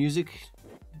lot of music?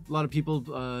 A lot of people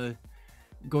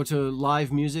go to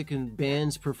live music and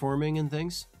bands performing and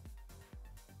things.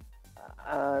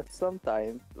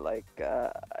 Sometimes, like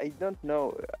I don't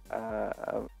know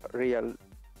real.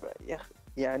 Yeah,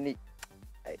 يعني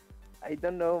I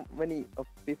don't know many of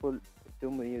people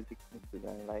do music in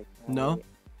Sudan. Like No?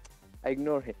 I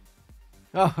ignore him.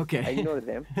 Oh, okay. I ignore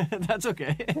them. That's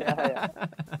okay. Yeah,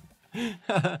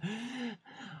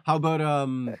 How about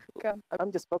Okay,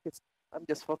 I'm just focused. I'm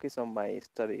just focused on my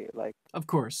study. Like of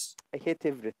course. I hate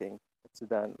everything in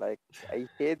Sudan. Like I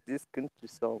hate this country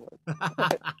so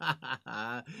much.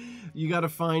 You got to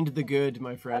find the good,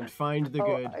 my friend. Find the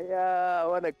good. Yeah, I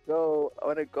wanna go. I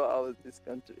wanna go out of this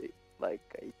country. Like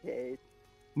I hate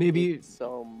Maybe it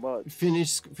so much.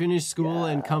 finish school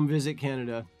and Yeah. come visit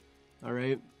Canada. All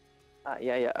right.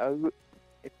 Yeah.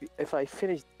 If I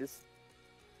finish this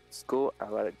school, I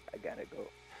gotta go.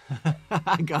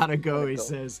 I gotta go, Gotta he go.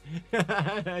 says.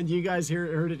 And you guys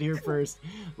heard it here first.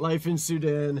 Life in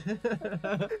Sudan.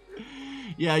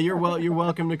 Yeah, you're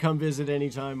welcome to come visit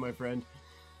anytime, my friend.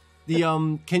 The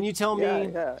can you tell me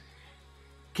Yeah.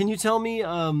 can you tell me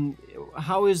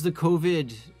how is the COVID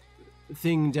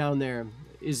thing down there?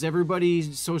 Is everybody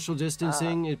social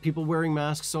distancing? Are people wearing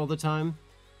masks all the time?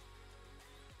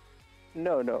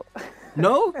 No.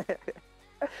 No?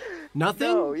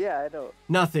 Nothing? No. Yeah, I know.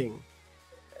 Nothing.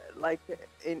 Like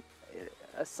in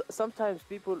sometimes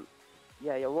people,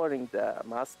 yeah, you're wearing the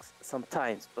masks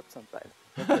sometimes, but sometimes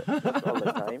not all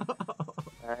the time.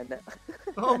 And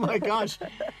Oh my gosh.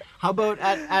 How about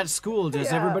at school?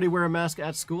 Does Yeah. everybody wear a mask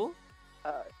at school?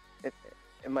 in,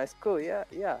 in my school, yeah.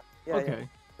 Okay.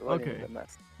 Wearing Okay. the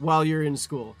mask. While you're in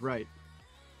school, right.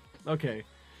 Okay.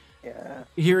 Yeah.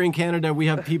 Here in Canada, we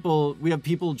have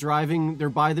people driving, they're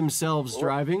by themselves What?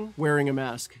 driving wearing a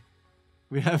mask.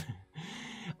 We have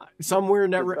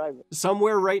The driver.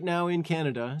 somewhere right now in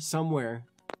Canada, somewhere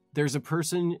there's a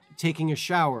person taking a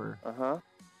shower Uh-huh.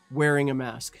 wearing a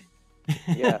mask.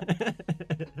 Yeah.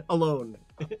 Alone.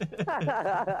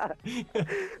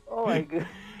 Oh my god.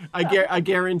 I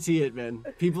guarantee it, man.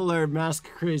 People are mask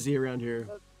crazy around here.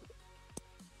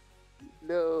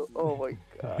 No. Oh my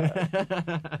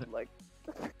god. Like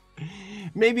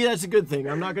Maybe that's a good thing.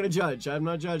 I'm not going to judge. I'm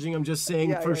not judging. I'm just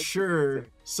saying Yeah, for yeah, it's sure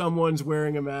someone's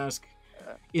wearing a mask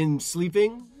in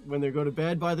sleeping when they go to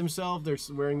bed by themselves. They're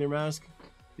wearing their mask.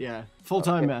 Yeah,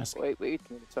 full-time okay, mask. Wait a minute.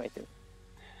 It's my turn.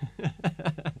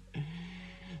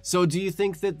 So, do you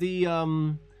think that the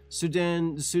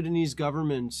Sudanese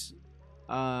government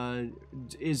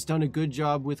is done a good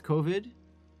job with COVID?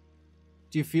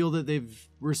 Do you feel that they've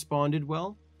responded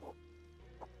well?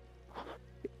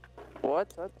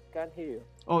 What? Can't hear you.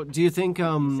 Oh, do you think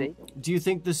Say? do you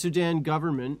think the Sudan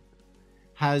government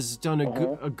has done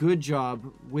a good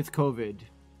job with COVID?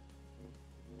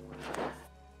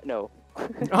 No.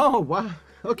 Oh, wow.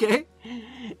 Okay.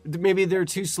 Maybe they're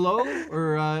too slow,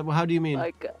 or how do you mean?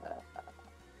 Like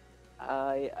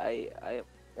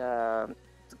the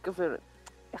government.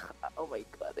 Oh my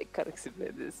god, I can't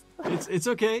explain this. It's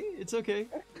okay. It's okay.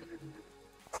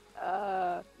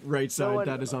 Right side. one,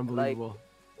 That is unbelievable.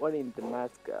 Wearing the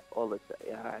mask all the time.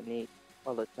 Yeah, I need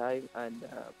all the time, and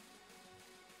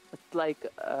it's like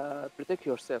protect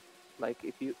yourself. Like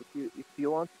if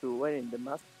you want to wear in the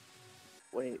mask,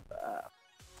 wear it,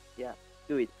 yeah,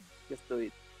 do it. Just do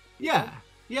it. Yeah,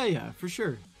 for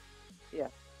sure. Yeah.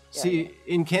 See,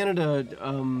 in Canada,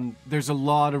 there's a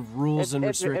lot of rules and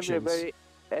restrictions.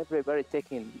 Everybody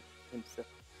taking himself,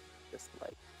 just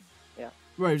like, yeah.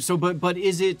 Right. So, but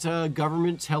is it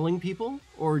government telling people,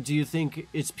 or do you think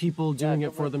it's people doing it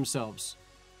for government. themselves?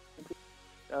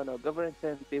 No, government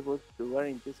telling people to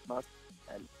wearing this mask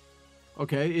and.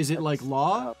 Okay. Is it like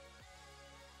law?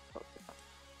 Okay.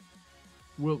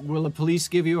 Will the police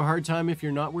give you a hard time if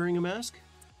you're not wearing a mask?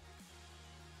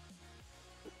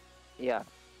 Yeah.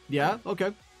 Yeah.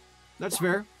 Okay. That's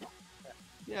fair.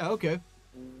 Yeah. Okay.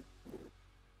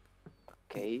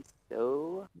 Okay,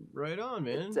 so Right on,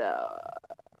 man. it's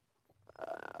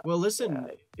Well, listen, uh,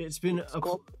 it's been it's a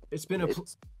called- it's been a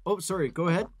it's oh, sorry, go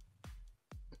ahead.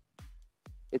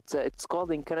 it's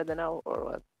called in Canada now or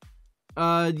what?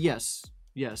 Yes.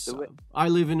 The way- I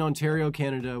live in Ontario,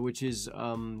 Canada, which is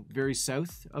very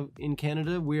south in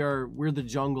Canada. We're the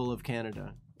jungle of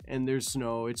Canada, and there's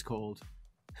snow. It's cold.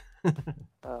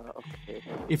 Okay.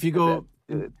 If you go,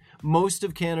 That's good. most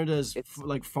of Canada's It's-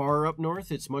 like far up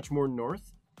north. It's much more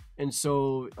north, and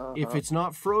so if Uh-huh. it's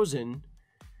not frozen,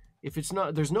 If it's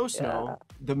not, there's no snow,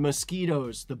 the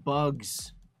mosquitoes, the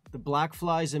bugs, the black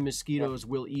flies and mosquitoes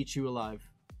will eat you alive.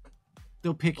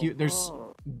 They'll pick you. There's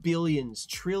billions,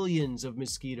 trillions of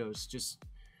mosquitoes. Just,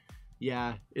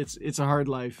 yeah, it's a hard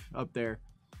life up there.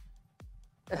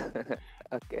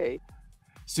 Okay.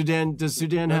 Sudan, does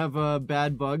Sudan have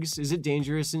bad bugs? Is it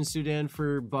dangerous in Sudan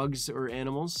for bugs or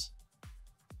animals?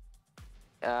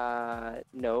 No.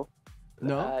 No?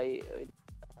 No.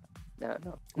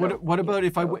 What about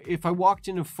if no. I walked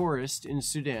in a forest in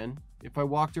Sudan? If I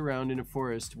walked around in a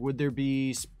forest, would there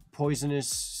be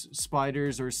poisonous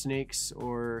spiders or snakes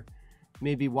or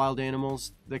maybe wild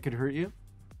animals that could hurt you?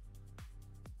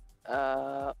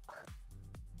 I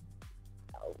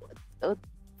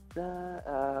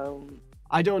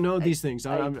don't know these things.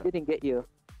 I didn't get you.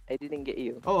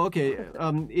 Oh, okay.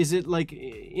 Is it like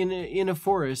in a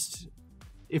forest?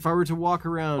 If I were to walk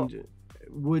around,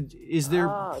 is there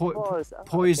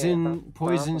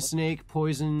poison snake,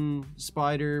 poison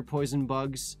spider, poison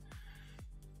bugs?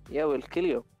 Yeah, will kill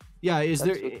you. Yeah, is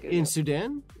there in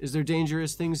Sudan? Is there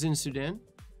dangerous things in Sudan?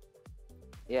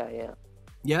 Yeah.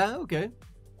 Yeah, okay.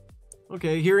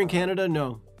 Okay, here in Canada,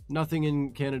 no. Nothing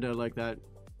in Canada like that.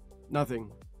 Nothing.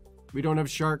 We don't have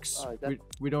sharks.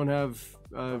 We don't have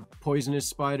poisonous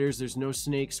spiders. There's no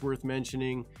snakes worth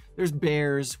mentioning. There's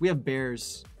bears. We have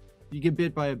bears. You get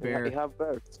bit by a bear. We have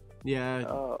birds. Yeah.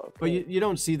 Oh, okay. But you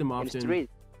don't see them In the often. street.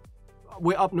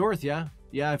 Way up north, yeah.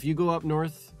 Yeah, if you go up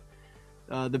north,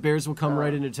 the bears will come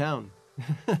right into town.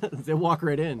 They walk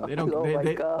right in. They don't. Oh my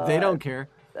They don't God. care.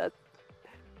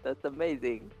 That's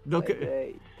amazing. Look,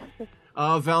 Okay.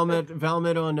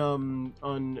 Valmet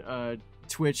on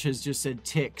Twitch has just said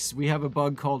ticks. We have a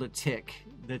bug called a tick.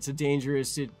 That's a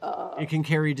dangerous. It can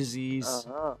carry disease.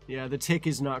 Yeah, the tick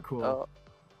is not cool. Oh.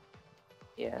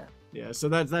 Yeah. Yeah, so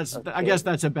that's I Okay. guess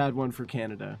that's a bad one for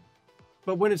Canada.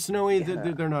 But when it's snowy,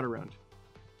 Yeah. they're not around.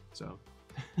 So.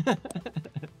 Yeah.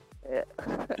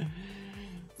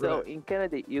 So Right. in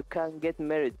Canada, you can get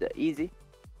married easy.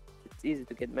 It's easy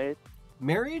to get married.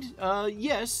 Married?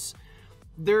 Yes.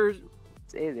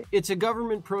 It's easy. It's a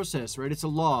government process, right? It's a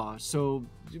law. So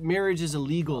marriage is a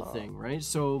legal thing, right?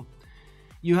 So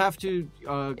you have to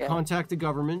contact the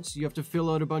government. You have to fill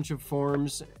out a bunch of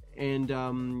forms, and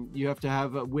you have to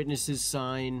have witnesses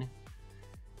sign.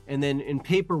 And then in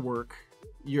paperwork,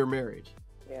 you're married.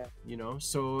 Yeah. You know,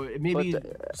 so maybe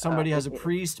somebody has a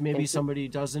priest, maybe somebody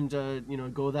doesn't,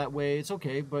 go that way. It's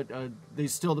okay, but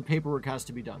the paperwork has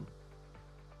to be done.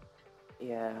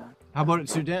 Yeah. How about in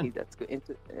Sudan? That's good.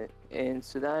 In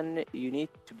Sudan, you need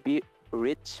to be a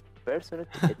rich person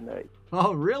to get married.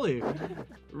 Oh, really?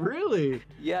 Really?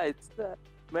 Yeah, it's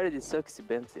marriage is so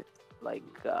expensive. Like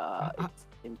it's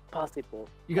impossible.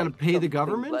 You got to Like, pay the something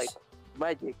government? Like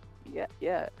magic.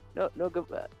 Yeah. No,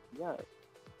 yeah.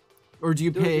 Or do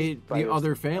you Do pay this by the yourself.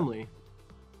 other family?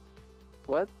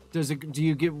 What?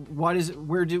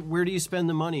 Where do you spend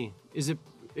the money? Is it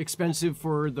expensive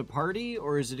for the party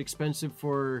or is it expensive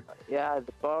for Yeah,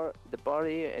 the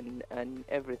party and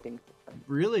everything.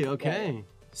 really? Okay.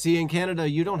 See, in Canada,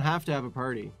 you don't have to have a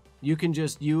party. You can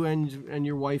just you and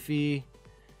your wifey.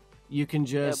 You can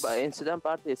just Yeah, but in Sudan,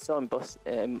 party is so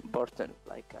important.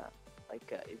 Like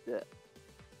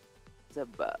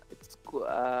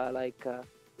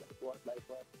what?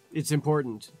 it's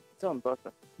important. So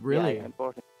important. Really? Yeah,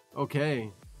 important.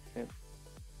 Okay. Yeah.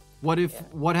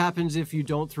 What happens if you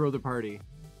don't throw the party?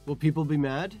 Will people be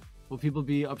mad? Will people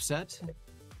be upset?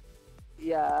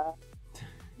 Yeah.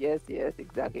 Yes,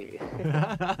 exactly.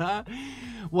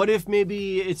 What if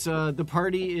maybe it's the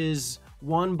party is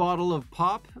one bottle of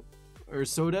pop or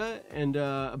soda and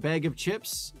a bag of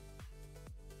chips,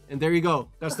 and there you go.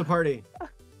 That's the party.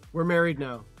 We're married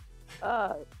now.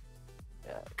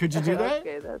 Could you do that?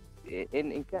 Okay,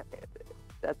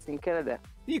 that's in Canada.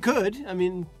 You could. I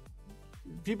mean,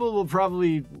 people will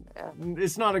probably.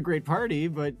 It's not a great party,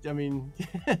 but I mean,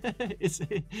 it's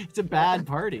a bad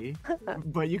party,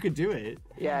 but you could do it.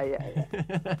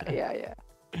 Yeah.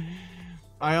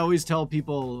 I always tell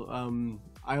people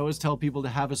to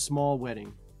have a small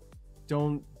wedding.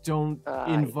 Don't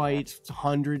invite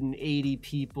 180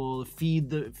 people.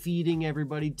 Feeding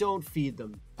everybody. Don't feed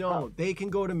them. Don't. They can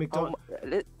go to McDonald's.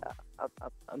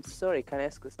 I'm sorry. Can I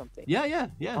ask you something? Yeah.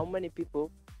 How many people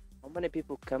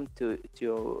come to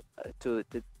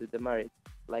the marriage?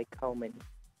 Like how many?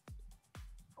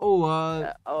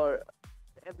 Or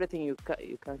everything you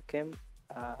can come.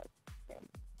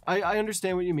 I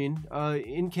understand what you mean.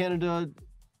 In Canada,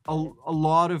 a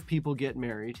lot of people get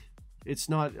married. It's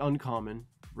not uncommon,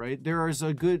 right? There's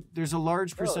a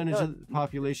large percentage of the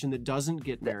population that doesn't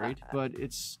get married, but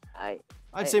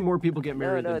I'd say more people get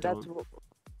married than don't.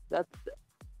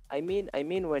 I mean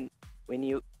when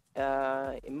you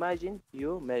imagine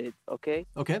you married, okay?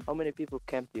 Okay. How many people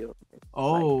came to you?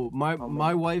 Oh, my how my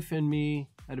many? wife and me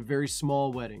had a very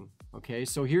small wedding. Okay,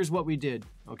 so here's what we did.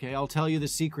 Okay, I'll tell you the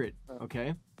secret.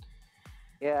 Okay,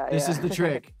 Yeah, this is the yeah.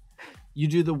 trick. You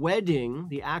do the wedding,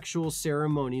 the actual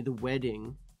ceremony, the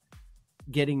wedding,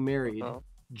 getting married, Uh-huh.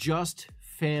 just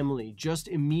family, just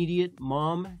immediate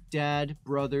mom, dad,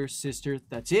 brother, sister.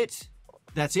 That's it.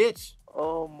 That's it.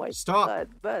 Oh my Stop. God,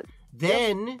 but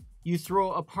Then you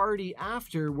throw a party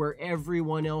after where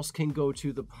everyone else can go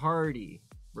to the party,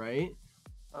 right?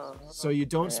 So you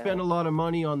don't spend a lot of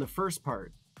money on the first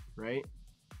part, right?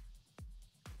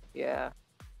 yeah,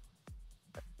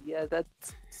 yeah,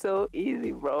 that's so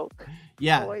easy, bro.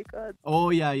 Yeah. Oh my God. Oh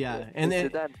yeah, yeah. In And then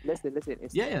Sudan, listen.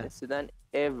 Yeah, yeah. In Sudan,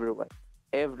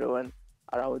 everyone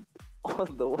around all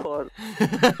the world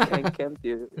can come to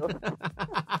you.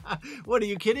 what, are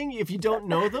you kidding? If you don't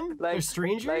know them, they're Like-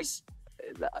 strangers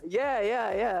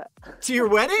Yeah. to your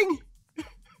wedding?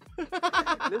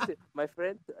 Listen, my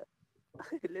friend.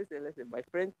 Listen. My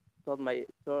friend told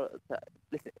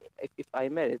listen. If I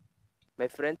married, my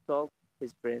friend told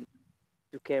his friend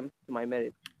to come to my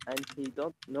marriage, and he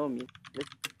don't know me.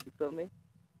 Listen, you feel me?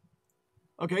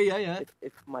 Okay, yeah.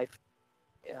 If my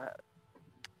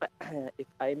if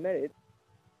I married,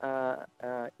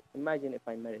 imagine if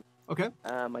I married, Okay.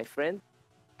 my friend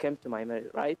came to my marriage,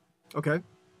 right? Okay.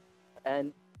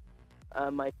 And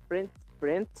my friend,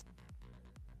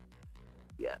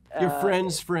 yeah, Your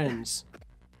friends' friends.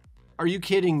 Are you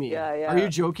kidding me? Yeah, Are you yeah.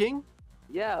 joking?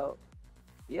 yeah,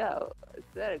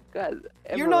 God,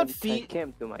 You're not everyone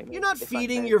came to my marriage. You're not if I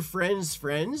feeding married. your friends'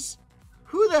 friends.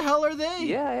 Who the hell are they?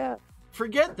 Yeah,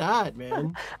 Forget that,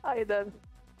 man. I don't.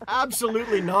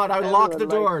 Absolutely not. I lock the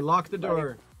Everyone door. Lock the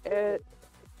door.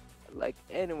 Like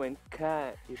anyone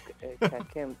can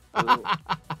come to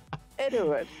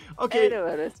anyone. Okay.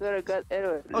 Anyone, I swear to God,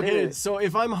 anyone. Okay, literally. so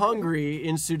if I'm hungry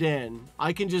in Sudan,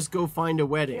 I can just go find a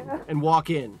wedding Yeah. and walk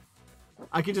in.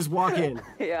 I can just walk in.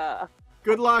 Yeah,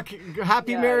 Good luck,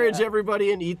 happy Yeah, marriage, yeah.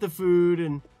 everybody, and eat the food.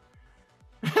 And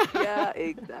yeah,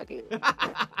 exactly.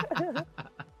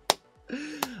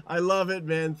 I love it,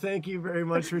 man. Thank you very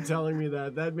much for telling me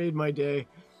that. That made my day.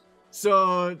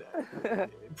 So,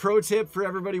 pro tip for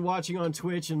everybody watching on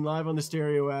Twitch and live on the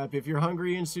Stereo app: if you're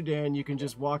hungry in Sudan, you can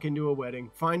just walk into a wedding,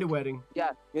 find a wedding. Yeah,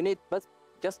 you need, but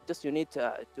just you need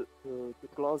to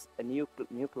close a new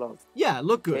clothes. Yeah,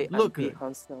 look good, Okay, look and good. be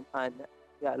handsome and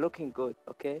yeah, looking good.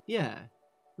 Okay. Yeah,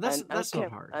 that's and not come-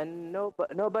 hard. And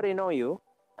nobody know you,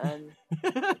 and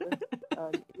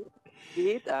and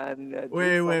eat and do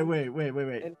Wait.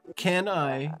 some- Can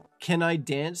I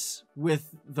dance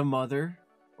with the mother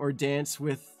or dance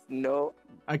with? No,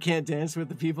 I can't dance with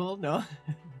the people. No.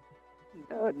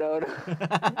 no.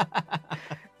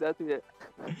 That's it.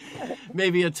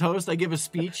 Maybe a toast. I give a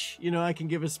speech. You know, I can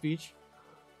give a speech.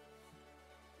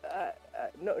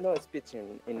 No speech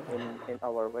in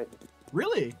our wedding.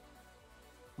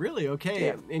 Really? Okay.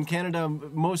 Yeah. In Canada,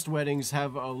 most weddings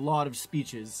have a lot of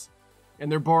speeches,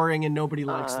 and they're boring and nobody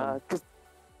likes them.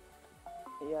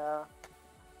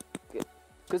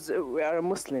 Because we are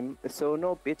Muslim, so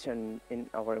no speech in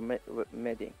our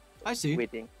wedding. I see.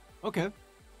 Wedding. Okay.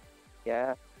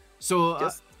 Yeah, So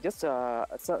just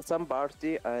some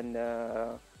party and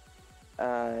the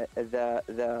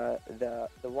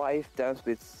wife dance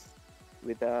with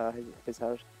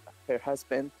her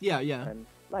husband yeah. and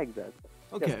like that.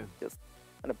 Okay. Just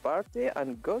on a party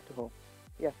and go to home.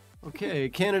 Okay.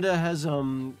 Canada has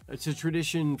it's a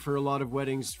tradition for a lot of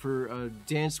weddings for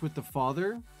dance with the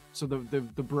father. So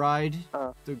the bride,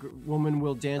 the woman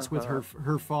will dance with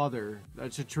her father.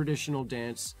 That's a traditional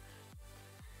dance.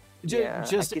 Yeah,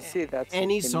 Just I can see that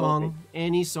any in song,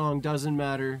 movie. doesn't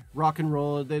matter. Rock and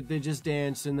roll, they just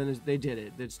dance and then they did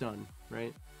it. It's done,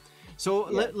 right? So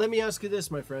Yeah. let me ask you this,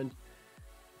 my friend.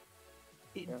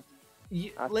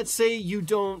 Ask Let's say you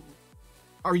don't.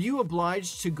 Are you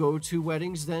obliged to go to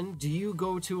weddings then? Do you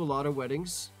go to a lot of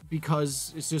weddings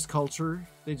because it's just culture?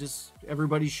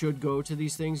 Everybody should go to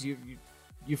these things.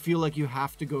 You feel like you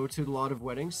have to go to a lot of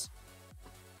weddings?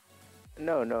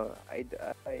 No, I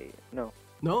no.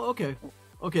 No?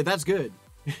 Okay, that's good.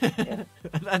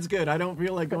 That's good. I don't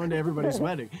feel like going to everybody's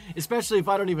wedding, especially if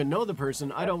I don't even know the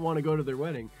person. I don't want to go to their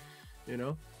wedding, you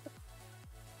know?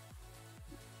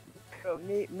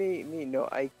 Me, no.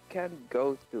 I can't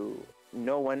go to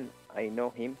no one. I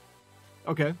know him.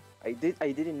 Okay. I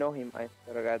didn't know him. I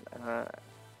forgot.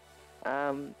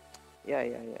 Yeah.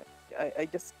 I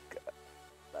just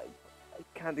like I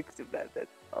can't accept that.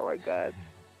 Oh my God.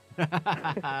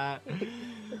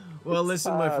 Well,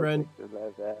 listen, my friend, Thanks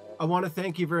for that. I want to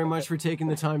thank you very much for taking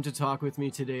the time to talk with me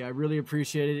today. I really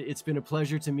appreciate it. It's been a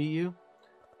pleasure to meet you,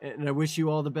 and I wish you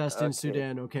all the best in Okay.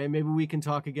 Sudan, okay? Maybe we can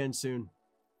talk again soon.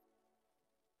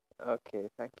 Okay,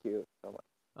 thank you so much.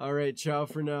 All right, ciao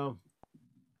for now.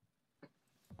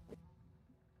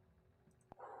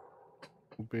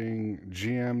 Being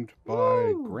GM'd by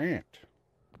Woo! Grant.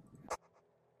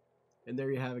 And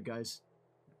there you have it, guys.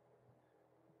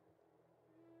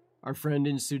 Our friend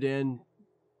in Sudan,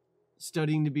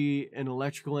 studying to be an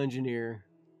electrical engineer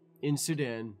in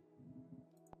Sudan,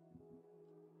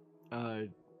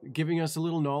 giving us a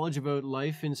little knowledge about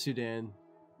life in Sudan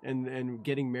and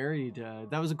getting married.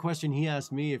 That was a question he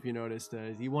asked me, if you noticed.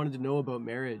 He wanted to know about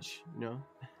marriage, you know?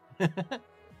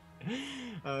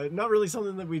 Not really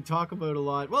something that we talk about a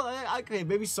lot. Well, okay,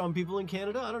 maybe some people in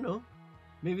Canada, I don't know.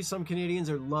 Maybe some Canadians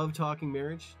love talking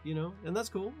marriage, you know, and that's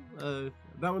cool.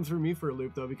 That one threw me for a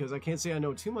loop, though, because I can't say I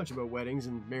know too much about weddings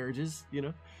and marriages, you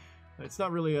know. It's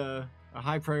not really a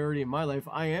high priority in my life.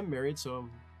 I am married, so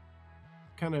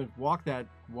kind of walk that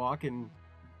walk, and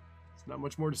there's not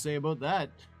much more to say about that.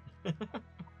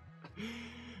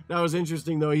 That was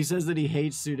interesting, though. He says that he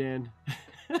hates Sudan.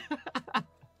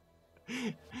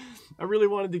 I really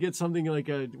wanted to get something like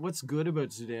what's good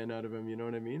about Sudan out of him, you know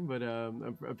what I mean? But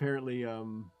apparently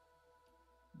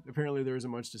there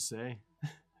isn't much to say.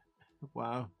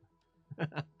 Wow.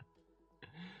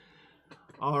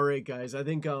 All right, guys. I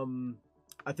think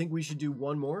we should do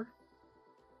one more.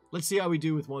 Let's see how we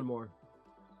do with one more.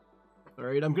 All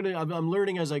right, I'm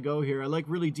learning as I go here. I like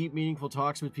really deep, meaningful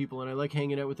talks with people, and I like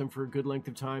hanging out with them for a good length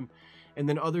of time. And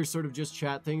then others sort of just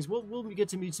chat things. We'll get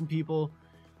to meet some people.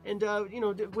 And, you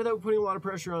know, without putting a lot of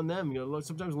pressure on them, you know,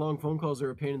 sometimes long phone calls are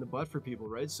a pain in the butt for people,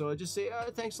 right? So I just say,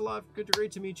 thanks a lot,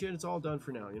 great to meet you, and it's all done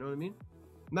for now, you know what I mean?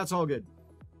 And that's all good.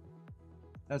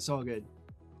 That's all good.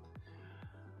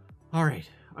 All right,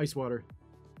 ice water.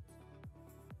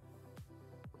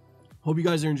 Hope you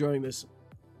guys are enjoying this.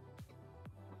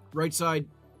 Right side,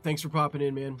 thanks for popping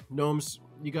in, man. Gnomes,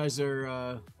 you guys are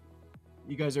a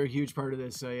huge part of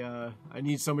this. I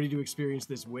need somebody to experience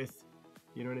this with,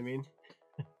 you know what I mean?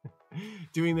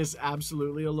 Doing this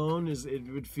absolutely alone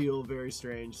it would feel very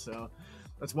strange, so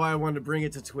that's why I wanted to bring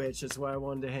it to Twitch. That's why I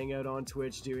wanted to hang out on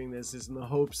Twitch doing this, is in the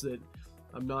hopes that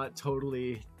I'm not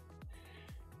totally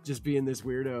just being this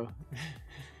weirdo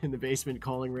in the basement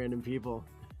calling random people.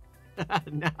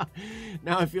 now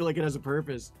I feel like it has a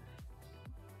purpose.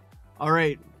 All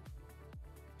right,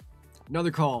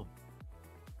 another call.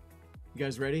 You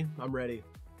guys ready? I'm ready.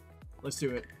 Let's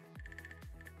do it.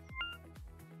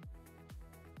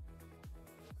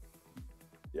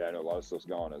 Yeah, I know a lot of stuff's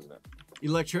gone, isn't it?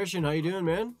 Electrician, how you doing,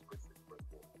 man?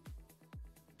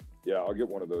 Yeah, I'll get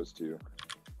one of those too.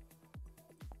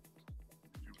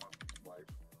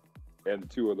 And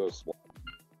two of those.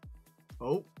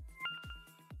 Oh.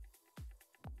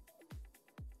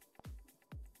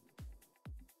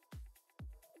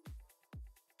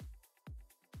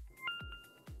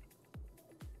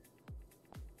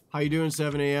 How you doing,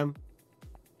 7 a.m.?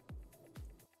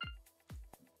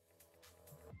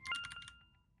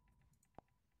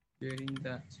 Getting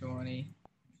that 20.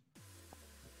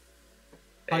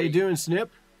 How you doing, Snip?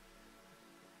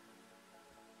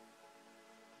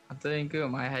 I'm doing good,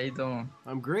 mate. How you doing?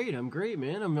 I'm great,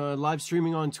 man. I'm live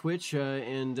streaming on Twitch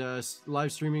and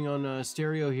live streaming on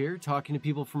Stereo here, talking to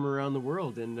people from around the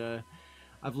world, and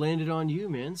I've landed on you,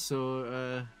 man.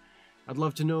 So I'd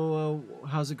love to know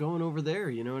how's it going over there.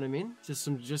 You know what I mean? Just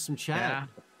some chat.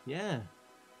 Yeah.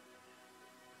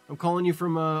 I'm calling you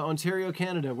from Ontario,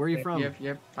 Canada. Where are you from?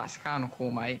 Yep. That's kind of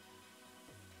cool, mate.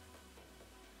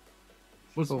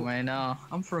 What's cool, man.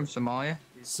 I'm from Somalia.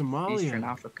 Somalia? Eastern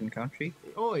African country.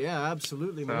 Oh, yeah,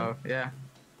 absolutely, man. So, yeah.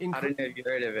 I didn't know you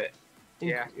heard of it.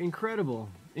 Yeah. Incredible.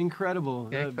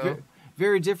 Yeah, cool.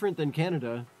 Very different than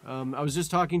Canada. I was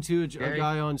just talking to a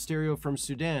guy on Stereo from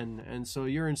Sudan, and so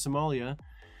you're in Somalia.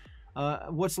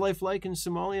 What's life like in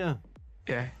Somalia?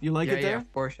 Yeah. You like it there? Yeah,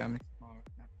 of course. I'm in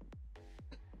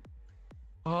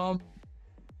Somalia.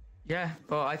 Yeah,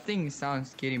 but I think it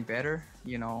sounds getting better,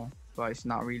 you know, but it's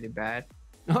not really bad.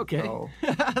 Okay. So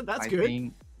That's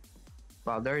good.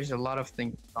 But there is a lot of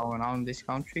things going on in this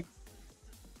country.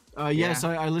 Yes,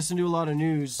 I listen to a lot of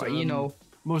news. But, you know,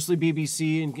 mostly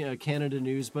BBC and Canada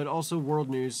news, but also world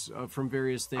news from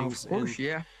various things. Of course, and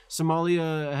yeah.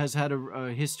 Somalia has had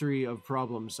a history of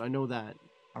problems. I know that.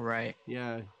 All right.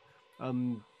 Yeah.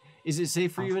 Is it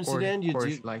safe for you in course, Sudan? Of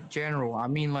course, like general. I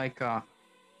mean, like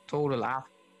total Af.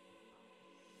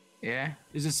 Yeah.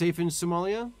 Is it safe in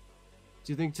Somalia?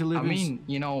 Do you think to live I mean,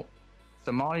 you know,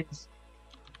 Somalia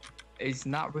is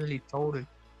not really total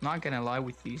not gonna lie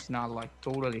with you, it's not like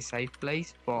totally safe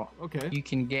place, but Okay. you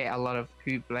can get a lot of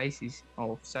good places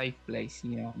or safe place.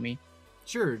 You know what I mean?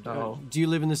 Sure. So- do you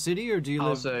live in the city or do you live?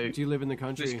 Also, Do you live in the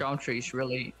country? This country is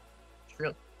really, it's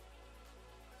real.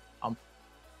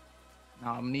 No,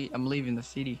 I'm leaving the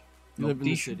city. You live in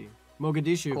the Mogadishu. city.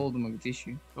 Mogadishu. Called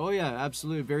Mogadishu. Oh yeah,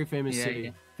 absolutely. Very famous Yeah, city.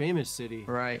 yeah. Famous city.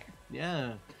 Right.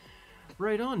 Yeah.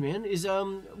 Right on, man. Is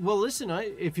well, listen,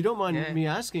 if you don't mind Yeah. me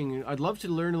asking, I'd love to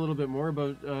learn a little bit more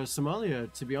about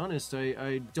Somalia. To be honest,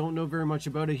 I don't know very much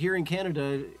about it. Here in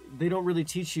Canada, they don't really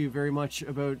teach you very much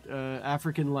about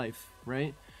African life,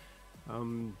 right?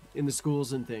 In the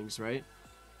schools and things, right?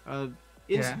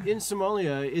 Yeah. In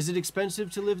Somalia, is it expensive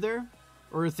to live there,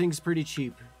 or are things pretty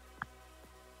cheap?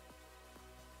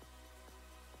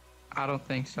 I don't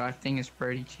think so. I think it's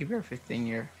pretty cheap everything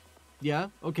here. Yeah.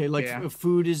 Okay. Like Yeah.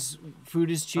 food is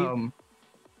cheap.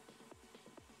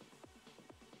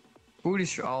 Food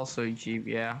is also cheap.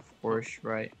 Yeah, of course,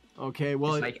 right. Okay.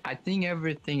 Well, It's like I think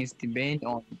everything is depend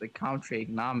on the country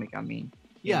economic. I mean,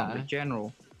 you know, Yeah. the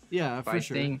general. yeah, But for I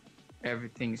sure. think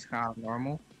everything is kind of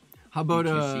normal. How about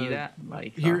Did you see that?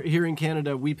 Like here in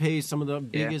Canada, we pay some of the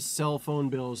Yeah. biggest cell phone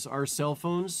bills. Our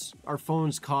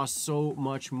phones cost so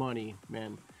much money,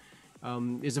 man.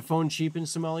 Is a phone cheap in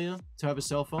Somalia to have a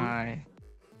cell phone?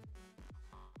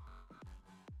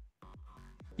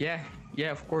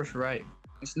 Yeah, of course, right.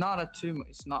 It's not too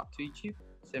cheap.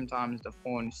 Sometimes the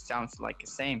phone sounds like the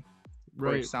same. For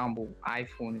Right. example,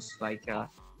 iPhone is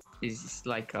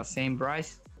like same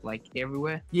price like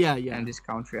everywhere. Yeah, yeah. And this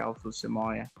country also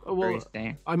Somalia. Oh, well, very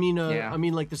same. I mean, Yeah. I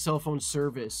mean, like the cell phone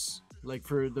service, like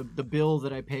for the bill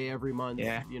that I pay every month.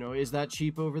 Yeah. You know, is that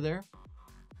cheap over there?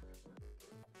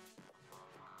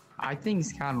 I think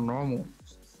it's kind of normal.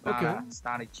 Okay. It's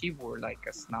not a cheap or like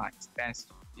it's not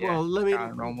expensive. Yeah, Well, let me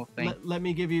kind of normal thing. let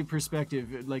me give you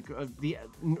perspective. Like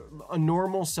a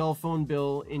normal cell phone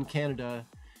bill in Canada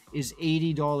is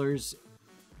 $80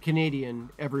 Canadian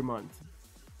every month.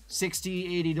 $60,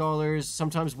 $80,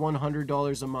 sometimes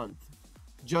 $100 a month,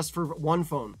 just for one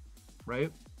phone,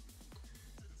 right?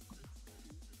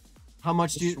 How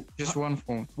much do you? Just one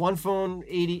phone. One phone,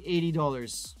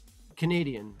 $80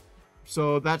 Canadian.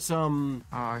 So that's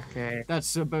Okay.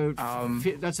 that's about Um,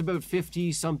 that's about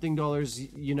 50 something dollars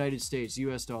United States,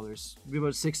 US dollars. Be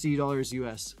about $60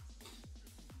 US.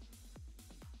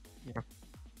 Yeah.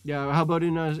 Yeah, how about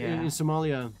in Yeah. in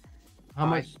Somalia? How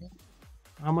much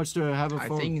how much to have a I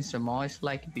phone? think in Somalia it's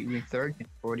like between 30 and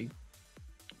 40.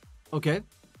 Okay.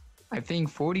 I think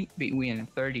 40 between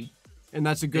 30. And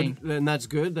that's a good and that's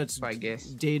good. That's I guess.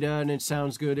 data and it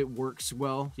sounds good. It works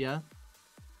well. Yeah.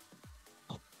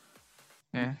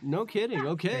 Yeah. No kidding.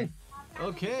 Okay.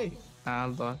 Okay.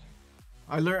 But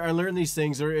I learn these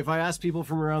things. Or if I ask people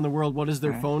from around the world what does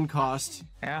their Okay. phone cost,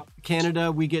 yeah.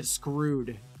 Canada, we get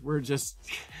screwed. We're just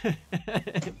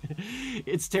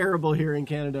it's terrible here in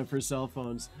Canada for cell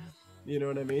phones. You know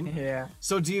what I mean? Yeah.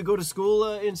 So do you go to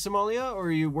school in Somalia or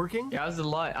are you working? Yeah, how's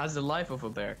the life over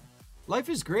there? Life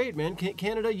is great, man.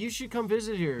 Canada, you should come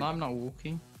visit here. No, I'm not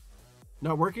working.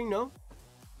 Not working, no?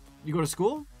 You go to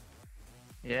school?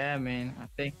 Yeah, man. I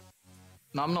think.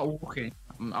 No, I'm not working.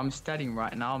 I'm studying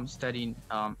right now. I'm studying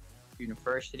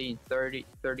university in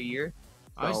 30 year.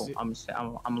 I So see.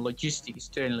 I'm logistics,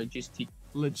 studying logistics.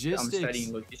 Logistics. I'm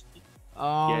studying logistics.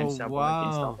 Oh, Yeah, and stuff like,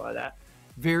 and wow. stuff like that.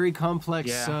 Very complex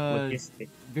Yeah,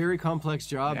 logistics. very complex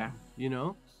job, Yeah. you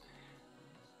know?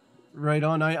 Right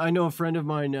on. I know a friend of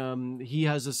mine, he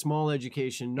has a small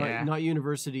education, Yeah. not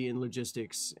university in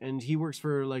logistics, and he works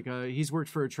for he's worked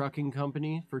for a trucking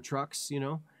company for trucks, you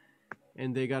know,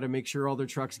 and they got to make sure all their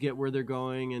trucks get where they're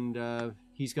going, and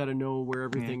he's got to know where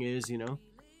everything is, you know.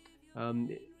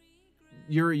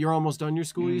 You're almost done your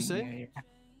school, you say? Yeah.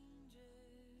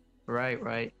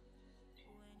 Right.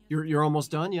 You're almost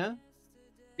done, yeah?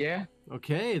 Yeah.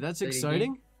 Okay, that's Say it again.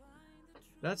 exciting.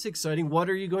 That's exciting. What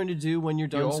are you going to do when you're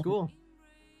done You're school?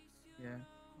 Yeah.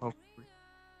 Hopefully.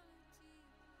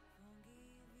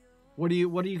 What are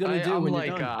you going to do I'm when like,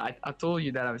 you're done? I told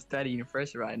you that I'm studying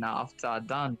university right now.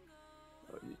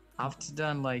 After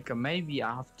done, like maybe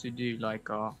I have to do like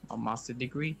a master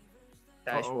degree.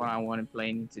 That's Uh-oh. what I want to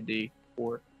plan to do.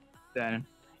 Or then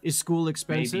Is school maybe in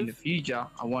expensive? the future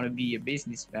I want to be a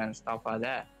businessman and stuff like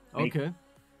that. Okay.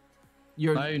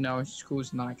 You're No,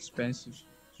 school's not expensive.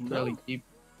 It's No? really cheap.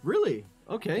 really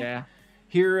okay. Yeah.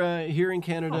 Here in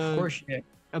Canada, Of course. Yeah.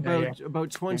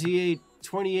 about 28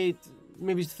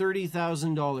 maybe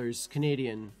 $30,000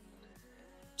 Canadian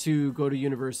to go to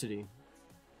university.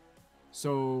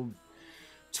 So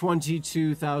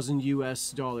 22,000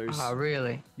 US dollars.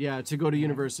 Really? Yeah, to go to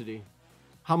university.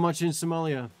 How much in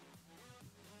Somalia?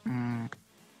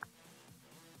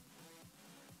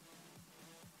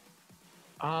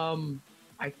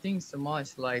 I think so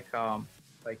much like a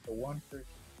 1 person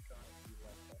is gonna be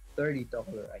like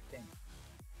 $30, I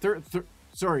think.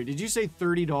 Sorry, did you say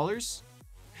 $30?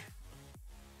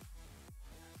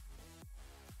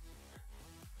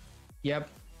 Yep,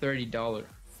 $30.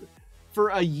 For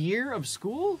a year of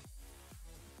school?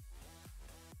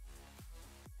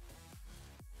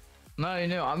 No,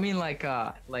 I mean like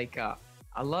a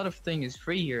lot of things is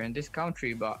free here in this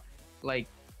country, but like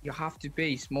you have to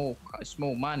pay small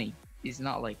money. It's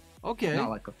not like Okay. not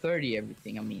like a 30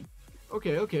 everything. I mean,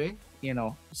 Okay. you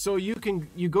know, So you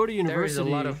go to there is university. a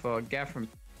lot of gap from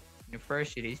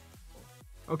universities.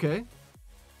 Okay.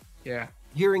 Yeah.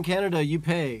 Here in Canada, you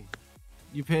pay.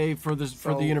 You pay for the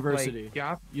So, university. Like, you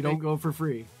have to You don't go for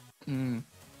free. Mm.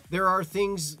 There are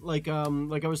things like I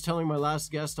was telling my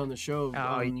last guest on the show.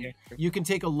 Oh, yeah. You can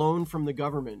take a loan from the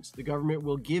government. The government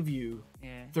will give you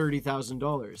Yeah.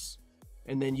 $30,000,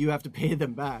 and then you have to pay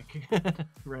them back,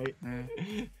 right?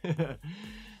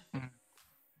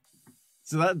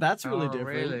 So that's really Oh,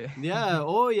 different. really? Yeah.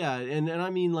 Oh, yeah. And I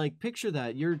mean, like, picture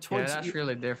that. You're 20. Yeah, that's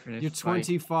really different. You're It's like-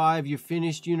 25. You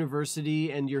finished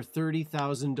university, and you're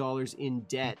 $30,000 in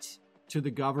debt to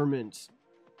the government.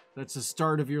 That's the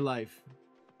start of your life.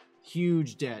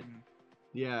 Huge debt.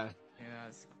 Yeah. Yeah,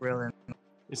 it's really.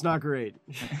 It's not great.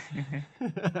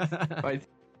 But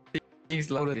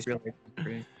these loaded is really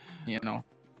different,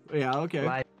 Yeah. Okay.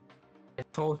 Like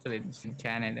totally different in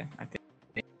Canada, I think.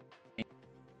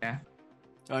 Yeah.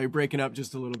 Oh, you're breaking up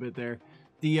just a little bit there.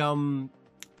 The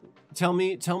tell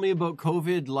me about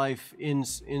COVID life in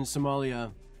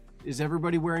Somalia. Is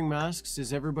everybody wearing masks?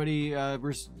 Is everybody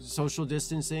social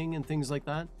distancing and things like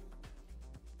that?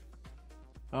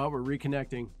 Oh, we're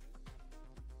reconnecting.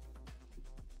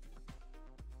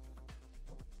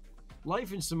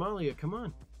 Life in Somalia, come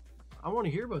on. I want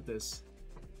to hear about this.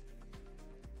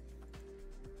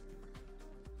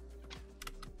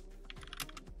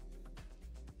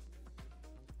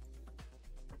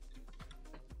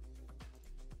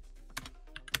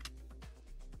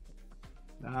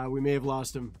 We may have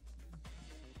lost him.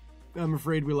 I'm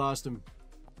afraid we lost him.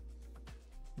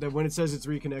 That when it says it's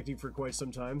reconnecting for quite some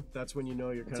time, that's when you know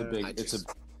you're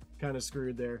kind of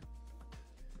screwed there.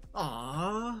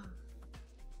 Ah.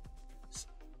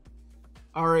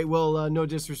 All right, well, no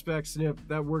disrespect, Snip.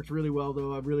 That worked really well,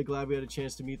 though. I'm really glad we had a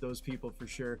chance to meet those people for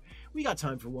sure. We got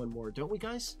time for one more, don't we,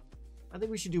 guys? I think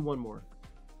we should do one more.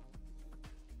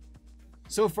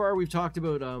 So far, we've talked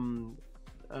about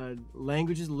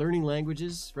languages, learning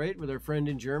languages, right, with our friend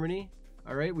in Germany.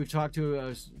 All right, we've talked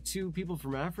to 2 people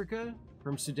from Africa,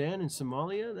 from Sudan and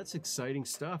Somalia. That's exciting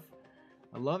stuff.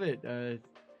 I love it.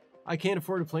 I can't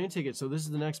afford a plane ticket, so this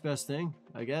is the next best thing,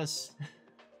 I guess.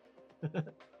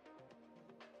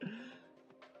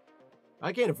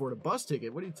 I can't afford a bus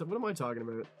ticket. What am I talking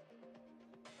about?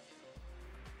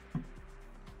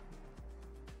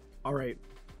 All right.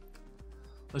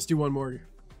 Let's do one more.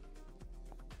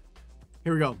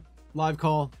 Here we go. Live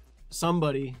call.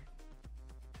 Somebody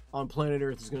on planet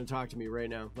Earth is going to talk to me right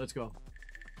now. Let's go.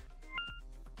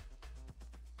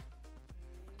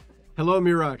 Hello,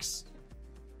 Mirux.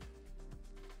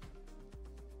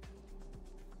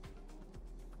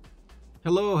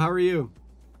 Hello, how are you?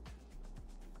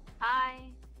 Hi.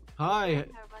 Hi.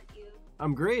 How about you?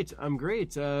 I'm great.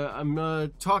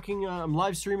 I'm talking. I'm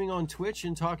live streaming on Twitch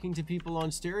and talking to people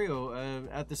on stereo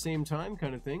at the same time,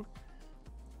 kind of thing.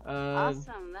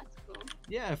 Awesome. That's cool.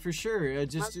 Yeah, for sure.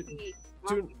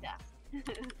 Multitask.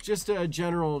 Just a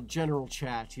general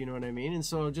chat. You know what I mean? And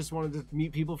so, just wanted to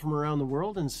meet people from around the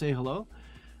world and say hello.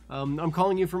 I'm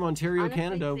calling you from Ontario, Honestly,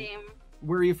 Canada. same.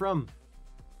 Where are you from?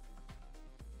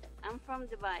 I'm from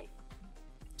Dubai.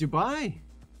 Dubai.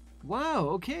 Wow,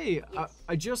 okay. Yes.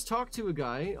 I just talked to a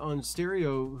guy on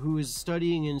stereo who is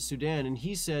studying in Sudan, and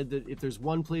he said that if there's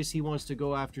one place he wants to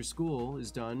go after school is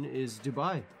done, is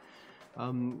Dubai.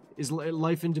 Is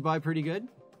life in Dubai pretty good?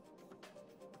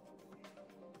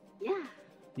 Yeah.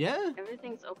 Yeah?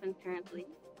 Everything's open currently.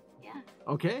 Yeah.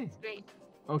 Okay. It's great.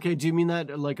 Okay, do you mean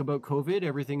that like about COVID?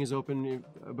 Everything is open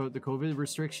about the COVID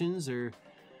restrictions, or?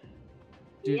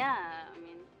 Yeah. I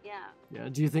mean, yeah. Yeah.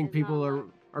 Do you think There's people not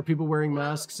are people wearing Well-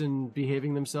 masks and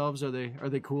behaving themselves? Are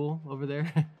they cool over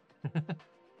there?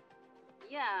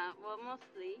 Yeah. Well,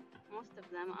 most of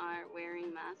them are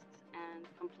wearing masks and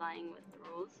complying with the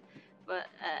rules. But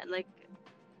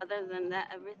other than that,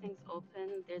 everything's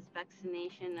open. There's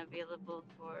vaccination available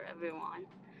for everyone.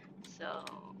 So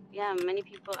yeah, many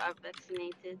people are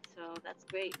vaccinated. So that's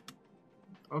great.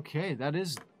 Okay, that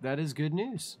is good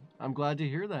news. I'm glad to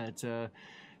hear that.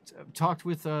 Talked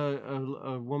with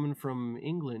a woman from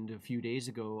England a few days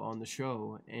ago on the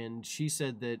show, and she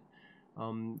said that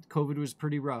COVID was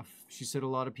pretty rough. She said a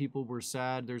lot of people were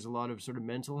sad. There's a lot of sort of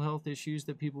mental health issues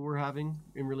that people were having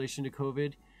in relation to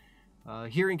COVID.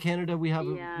 Here in Canada, we have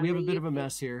Yeah, we have a the bit of a UK.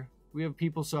 mess here. We have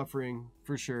people suffering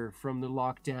for sure from the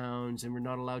lockdowns, and we're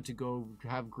not allowed to go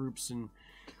have groups. And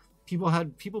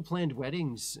people planned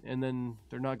weddings, and then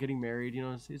they're not getting married. You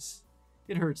know,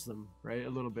 it hurts them, right? A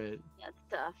little bit. That's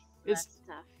tough. It's- That's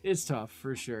tough. It's tough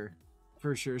for sure,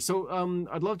 for sure. So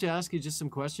I'd love to ask you just some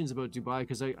questions about Dubai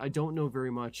because I don't know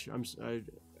very much.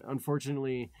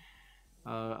 Unfortunately,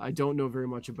 I don't know very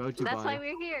much about Dubai. That's why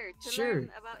we're here to Sure.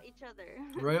 learn about each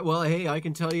other. Right. Well, hey, I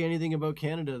can tell you anything about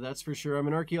Canada. That's for sure. I'm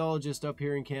an archaeologist up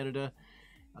here in Canada,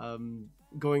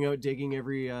 going out digging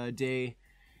every day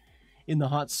in the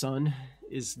hot sun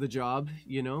is the job.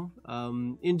 You know,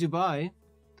 in Dubai,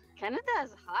 Canada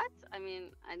is hot? I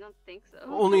mean, I don't think so.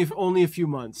 only a few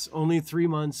months, only 3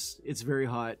 months. It's very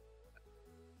hot.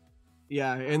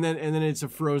 Yeah, and then it's a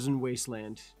frozen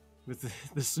wasteland with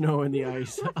the snow and the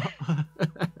ice.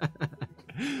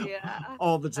 Yeah.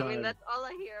 All the time. I mean, that's all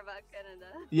I hear about Canada.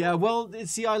 Yeah, well,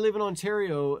 see, I live in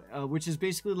Ontario, which is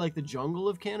basically like the jungle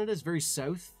of Canada. It's very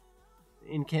south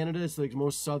in Canada. It's like the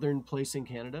most southern place in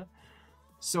Canada.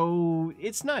 So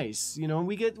it's nice, you know.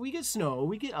 We get snow,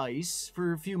 we get ice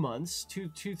for a few months, two,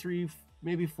 3,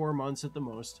 maybe 4 months at the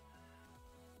most.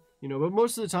 You know, but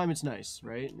most of the time it's nice,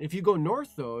 right? If you go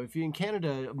north, though, if you're in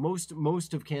Canada,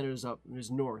 most of Canada's up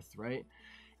is north, right?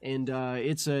 And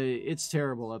it's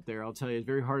terrible up there. I'll tell you, it's a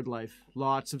very hard life.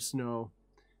 Lots of snow,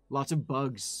 lots of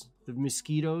bugs. The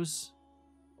mosquitoes.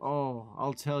 Oh,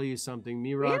 I'll tell you something,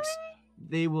 Mirox.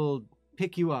 They will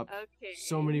pick you up. Okay.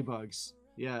 So many bugs.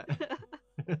 Yeah.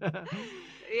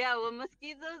 Yeah, well,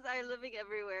 mosquitoes are living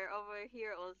everywhere over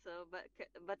here also,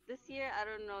 but this year I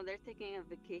don't know. They're taking a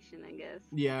vacation, I guess.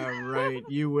 Yeah, right.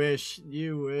 You wish.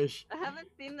 I haven't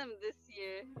seen them this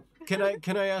year.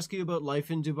 Can I ask you about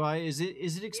life in Dubai? Is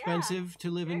it expensive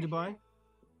to live in sure, Dubai?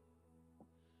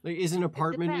 Like, is an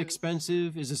apartment depends.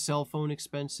 expensive? Is a cell phone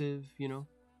expensive? You know.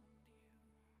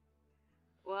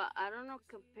 Well, I don't know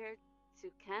compared to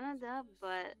Canada,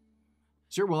 but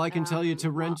Sure. Well, I can tell you to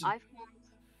well, rent. iPhones.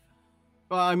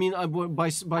 I mean, by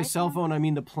cell iPhone? phone, I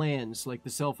mean the plans, like the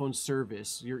cell phone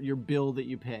service, your bill that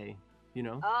you pay. You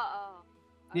know. Oh.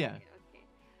 Yeah. Okay.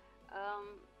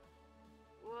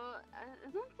 Well, I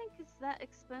don't think it's that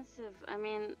expensive. I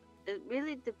mean, it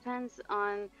really depends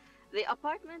on the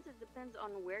apartment. It depends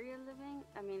on where you're living.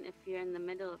 I mean, if you're in the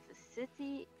middle of a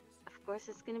city, of course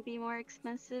it's gonna be more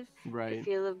expensive. Right. If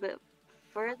you live a bit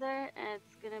further,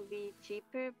 it's gonna be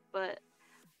cheaper. But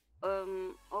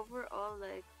overall,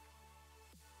 like,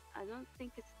 I don't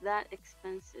think it's that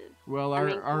expensive. Well, I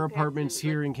mean, our compared apartments to,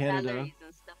 here like, in Canada. salaries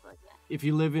and stuff like that. If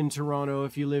you live in Toronto,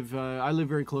 I live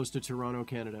very close to Toronto,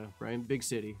 Canada, right? Big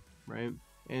city, right?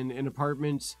 And an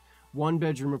apartment,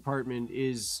 1-bedroom apartment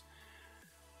is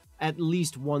at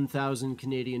least 1,000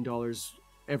 Canadian dollars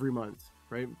every month,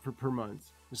 right? Per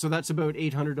month. So that's about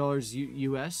 $800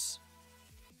 US.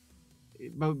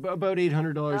 About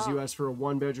 $800 Oh. US for a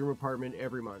 1-bedroom apartment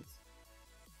every month,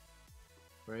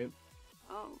 right?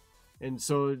 Oh. And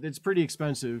so it's pretty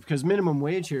expensive because minimum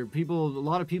wage here, a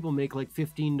lot of people make like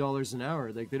 $15 an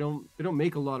hour. Like they don't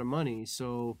make a lot of money,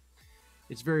 so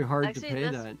it's very hard Actually, to pay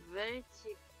that's that. very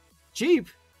cheap. Cheap,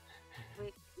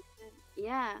 Wait,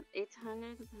 yeah,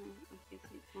 800. Okay, 6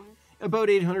 months. about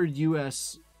 800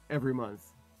 US every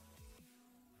month.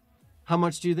 How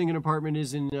much do you think an apartment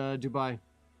is in Dubai?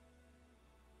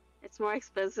 It's more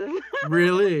expensive.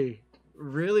 Really,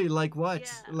 really? Like what?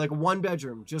 Yeah. Like 1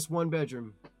 bedroom, just 1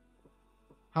 bedroom.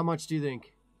 How much do you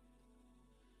think?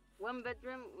 1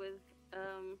 bedroom with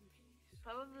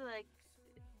probably like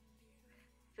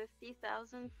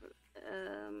 50,000 for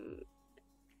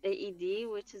AED,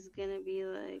 which is gonna be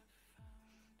like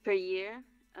per year.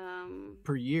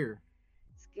 Per year?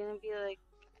 It's gonna be like,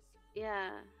 yeah,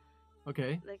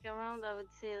 Okay. like around, I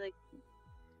would say like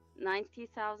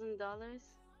 $90,000.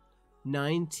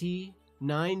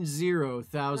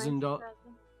 $90,000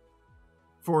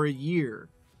 for a year.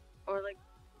 Or like,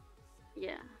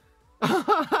 yeah.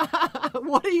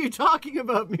 What are you talking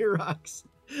about, Mirox?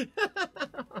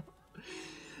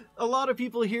 A lot of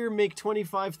people here make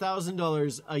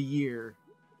 $25,000 a year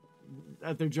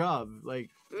at their job. Like,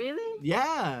 Really?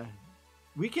 yeah,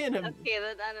 we can't have. Okay,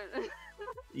 then I don't know.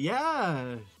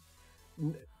 Yeah.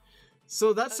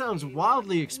 So that sounds Okay.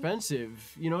 wildly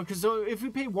expensive, you know, because if we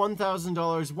pay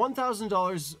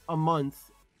 $1,000 a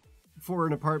month for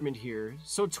an apartment here,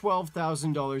 so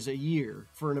 $12,000 a year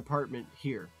for an apartment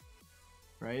here,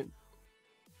 right?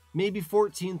 Maybe In the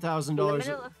 $14,000.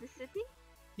 middle of the city?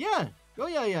 Yeah. Oh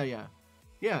yeah.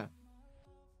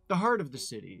 the heart of the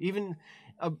city. Even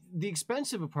the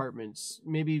expensive apartments,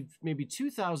 maybe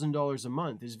 $2,000 a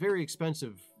month is very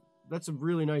expensive. That's a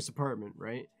really nice apartment,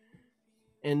 right?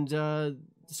 And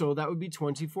so that would be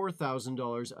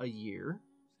 $24,000 a year,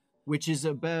 which is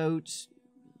about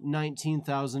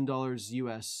 $19,000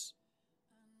 US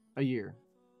a year,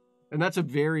 and that's a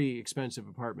very expensive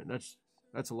apartment.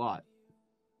 That's a lot.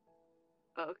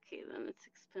 Okay, then it's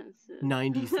expensive.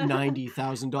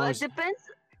 $90,000. Well, it depends.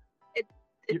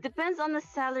 It depends on the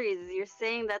salaries. You're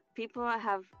saying that people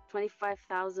have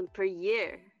 25,000 per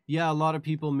year. Yeah, a lot of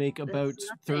people make about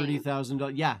nothing.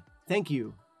 $30,000. Yeah, thank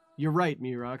you. You're right,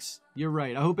 Mirox. You're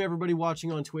right. I hope everybody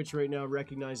watching on Twitch right now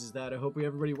recognizes that. I hope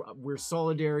we're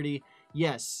solidarity.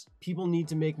 Yes, people need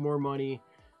to make more money.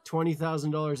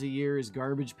 $20,000 a year is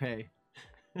garbage pay.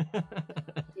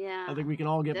 Yeah. I think we can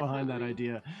all get behind that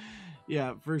definitely. idea.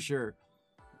 Yeah, for sure.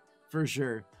 For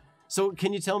sure. So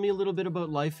can you tell me a little bit about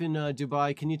life in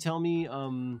Dubai? Can you tell me,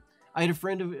 I had a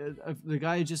friend of the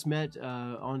guy I just met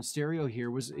on stereo here,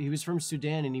 he was from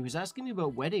Sudan, and he was asking me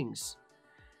about weddings.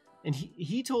 And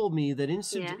he told me that in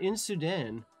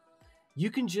Sudan,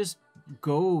 you can just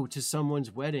go to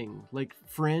someone's wedding. Like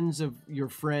friends of your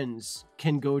friends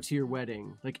can go to your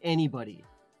wedding. Like anybody.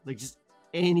 Like just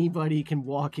anybody can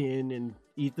walk in and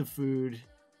eat the food.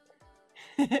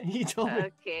 He told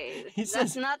me. Okay. He That's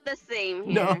says, not the same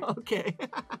here. no, okay.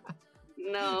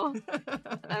 No.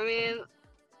 I mean,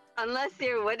 unless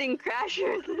you're wedding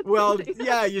crashers. Well,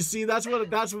 yeah, you see, that's my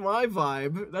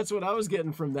vibe. That's what I was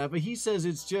getting from that. But he says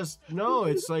it's just no.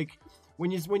 It's like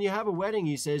when you have a wedding,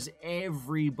 he says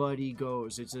everybody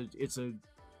goes. It's a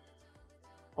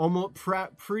almost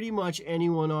pretty much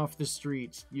anyone off the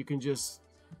street. You can just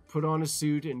put on a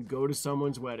suit and go to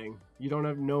someone's wedding. You don't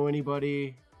have to know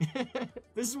anybody.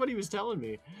 This is what he was telling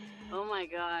me. Oh my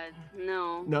god,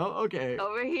 no. No, okay.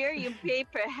 Over here, you pay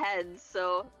per head,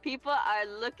 so people are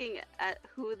looking at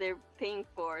who they're paying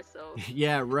for, so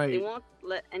Yeah, they right. won't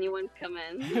let anyone come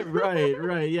in.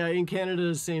 right. Yeah, in Canada,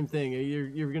 the same thing.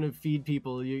 You're gonna feed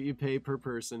people. You pay per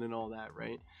person and all that,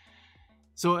 right?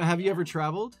 So, have you ever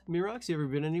traveled, Mirox? You ever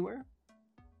been anywhere?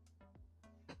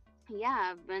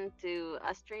 Yeah, I've been to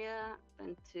Austria,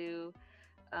 been to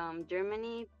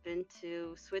Germany, been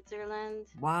to Switzerland,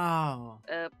 Wow.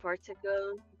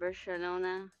 Portugal,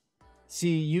 Barcelona.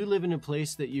 See, you live in a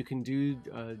place that you can do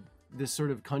this sort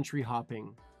of country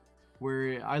hopping,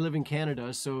 where I live in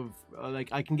Canada, so like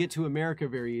I can get to America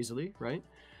very easily, right?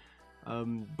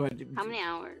 But How many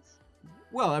hours?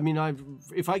 well, I mean,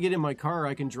 if I get in my car,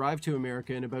 I can drive to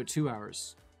America in about 2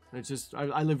 hours. It's just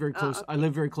I live very close. I okay.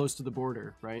 live very close to the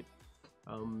border, right?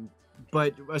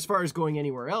 But as far as going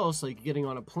anywhere else, like getting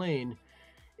on a plane,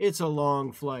 it's a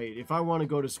long flight. If I want to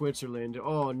go to Switzerland,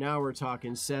 oh, now we're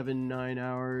talking 7-9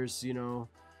 hours. You know,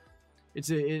 and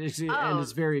Oh,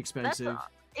 it's very that's expensive.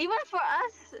 even for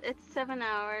us, it's 7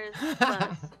 hours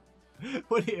plus.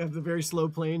 What do you have? The very slow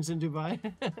planes in Dubai?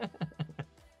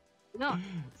 No,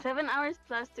 7 hours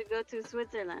plus to go to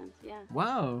Switzerland. Yeah.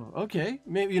 Wow. Okay.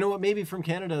 Maybe you know what? Maybe from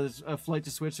Canada, a flight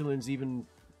to Switzerland's even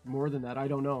more than that. I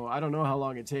don't know. I don't know how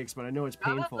long it takes, but I know it's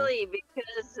painful. Probably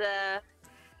because,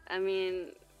 I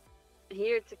mean,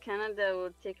 here to Canada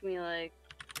would take me like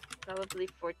probably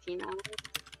 14 hours.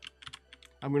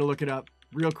 I'm gonna look it up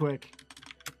real quick.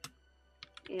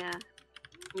 Yeah.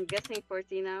 I'm guessing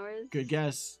 14 hours. Good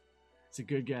guess. It's a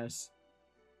good guess.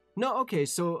 No, okay.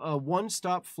 So a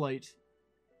one-stop flight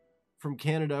from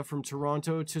Canada, from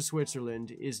Toronto to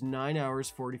Switzerland, is 9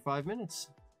 hours 45 minutes.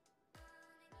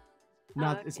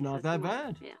 Oh, It's okay, so not it's that more.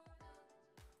 bad. Yeah.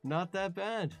 Not that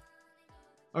bad.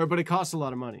 Or, but it costs a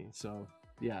lot of money. So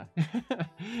yeah,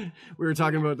 we were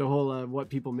talking about the whole what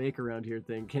people make around here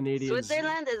thing. Canadians.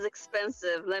 Switzerland is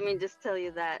expensive. Let me just tell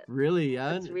you that. Really?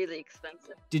 Yeah. It's really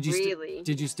expensive. Did you really?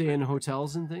 did you stay in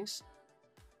hotels and things?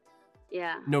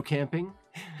 Yeah. No camping,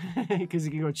 because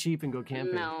you can go cheap and go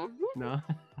camping. No. No.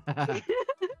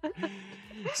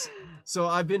 So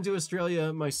I've been to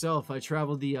Australia myself. I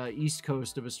traveled the east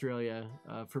coast of Australia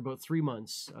for about 3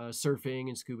 months, surfing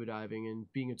and scuba diving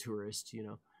and being a tourist. You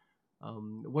know,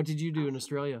 what did you do in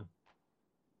Australia?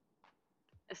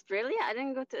 Australia? I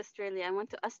didn't go to Australia. I went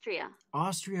to Austria.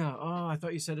 Austria. Oh, I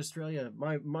thought you said Australia.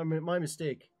 My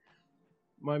mistake.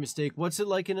 My mistake. What's it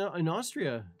like in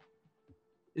Austria?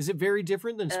 Is it very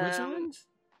different than Switzerland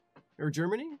or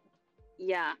Germany?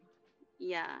 Yeah.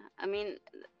 Yeah. I mean,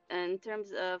 in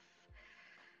terms of,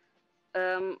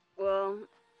 well,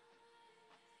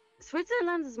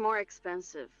 Switzerland is more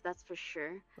expensive, that's for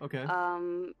sure. Okay.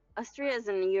 Austria is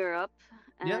in Europe,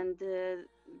 Yep. and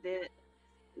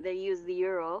they use the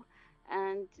euro,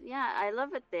 and yeah, I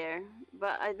love it there.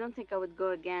 But I don't think I would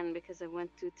go again because I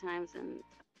went 2 times and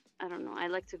I don't know. I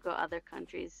like to go other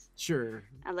countries. Sure.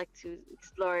 I like to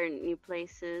explore new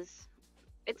places.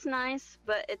 It's nice,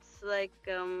 but it's like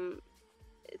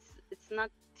it's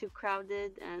not too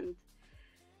crowded, and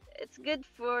it's good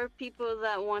for people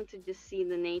that want to just see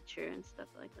the nature and stuff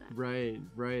like that.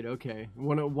 Right. Okay.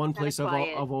 One place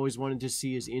quiet. I've always wanted to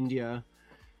see is India,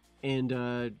 and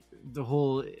the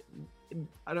whole.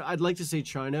 I'd like to say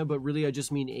China, but really I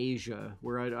just mean Asia,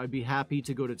 where I'd be happy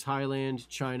to go to Thailand,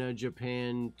 China,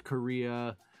 Japan,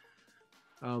 Korea,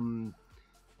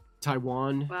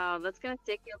 Taiwan. Wow, that's gonna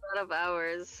take you a lot of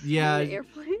hours. Yeah, on the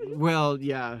airplane. Well,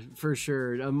 yeah, for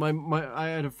sure. I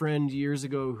had a friend years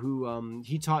ago who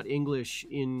he taught English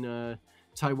in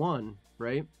Taiwan,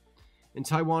 right? And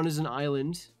Taiwan is an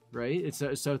island, right? It's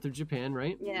south of Japan,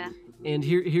 right? Yeah. And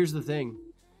here's the thing.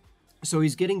 So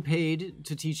he's getting paid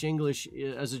to teach English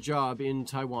as a job in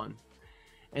Taiwan.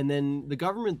 And then the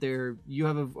government there, you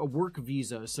have a work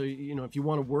visa. So, if you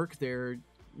want to work there,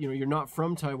 you're not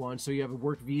from Taiwan, so you have a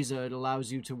work visa. It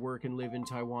allows you to work and live in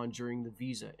Taiwan during the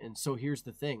visa. And so here's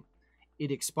the thing.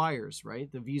 It expires,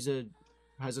 right? The visa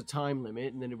has a time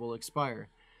limit, and then it will expire.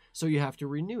 So you have to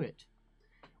renew it.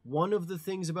 One of the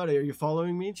things about it, are you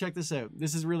following me? Check this out.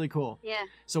 This is really cool. Yeah.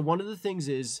 So one of the things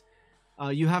is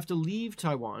you have to leave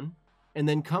Taiwan and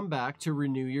then come back to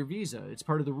renew your visa. It's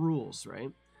part of the rules,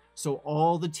 right? So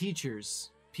all the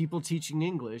teachers, people teaching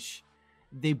English,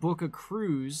 they book a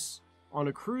cruise on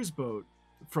a cruise boat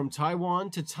from Taiwan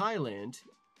to Thailand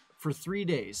for 3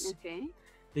 days. Okay.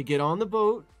 They get on the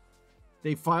boat,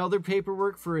 they file their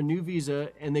paperwork for a new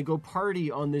visa, and they go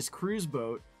party on this cruise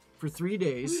boat for 3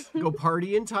 days, go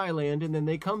party in Thailand, and then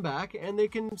they come back and they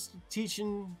can teach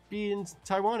and be in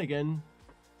Taiwan again.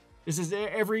 This is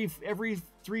every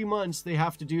 3 months they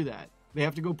have to do that. They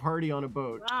have to go party on a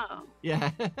boat. Wow.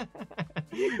 Yeah.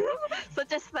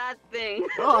 Such a sad thing.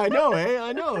 Oh, I know,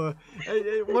 I know.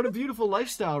 What a beautiful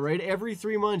lifestyle, right? Every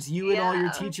 3 months, you and all your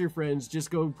Yeah. teacher friends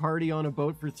just go party on a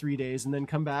boat for 3 days and then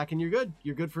come back and you're good.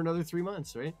 You're good for another 3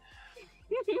 months, right?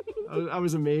 I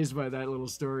was amazed by that little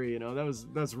story.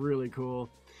 That's really cool.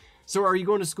 So, are you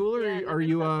going to school or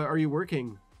Yeah, are you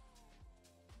working?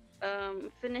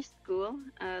 Finished school,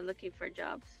 looking for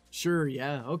jobs. Sure.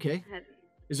 Yeah. Okay. Had-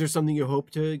 Is there something you hope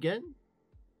to get?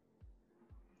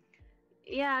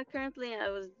 Yeah, currently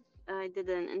I did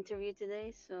an interview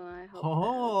today, so I hope.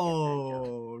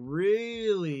 Oh,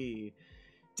 really?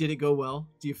 Did it go well?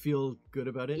 Do you feel good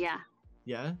about it? Yeah.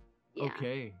 Yeah? Yeah.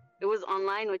 Okay. It was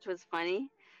online, which was funny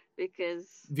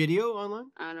because Video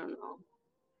online? I don't know.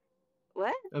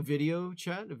 What? A video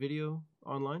chat? A video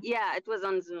online? Yeah, it was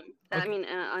on Zoom. I Okay. mean,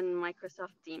 on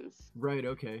Microsoft Teams. Right,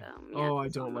 okay. Yeah, Oh, it I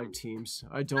was don't online. like Teams.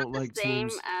 I It's don't not like the same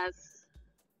Teams. as.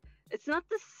 It's not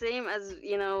the same as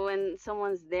when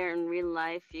someone's there in real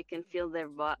life. You can feel their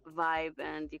vibe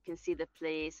and you can see the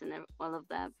place and all of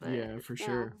that. But Yeah, for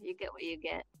sure. you get what you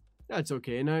get. That's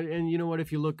okay. And you know what?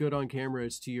 If you look good on camera,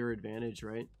 it's to your advantage,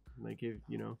 right? Like if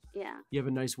Yeah. you have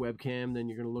a nice webcam, then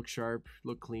you're gonna look sharp,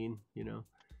 look clean.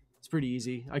 It's pretty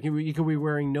easy. You can be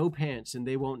wearing no pants and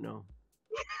they won't know.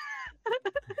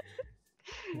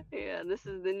 Yeah, this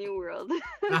is the new world.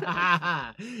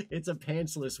 It's a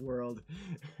pantsless world.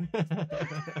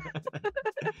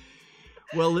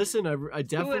 Well, listen, I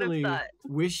definitely thought?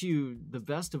 wish you the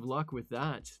best of luck with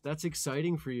that. That's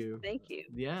exciting for you. Thank you.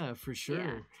 Yeah, for sure.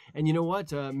 Yeah. And you know what,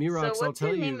 Mirox, So I'll what's tell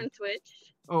your you. name on Twitch?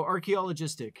 Oh,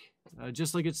 Archaeologistic.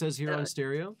 Just like it says here on Uh,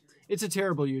 stereo. It's a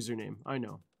terrible username. I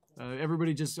know.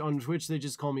 Everybody just on Twitch, they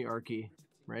just call me Archie,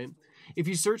 right? If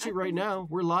you search it right now,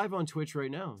 we're live on Twitch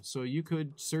right now. So you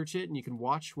could search it and you can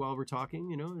watch while we're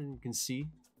talking, and you can see,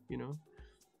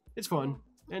 It's fun.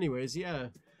 Anyways, yeah,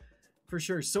 for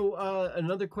sure. So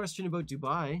another question about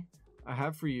Dubai I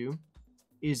have for you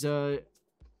is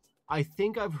I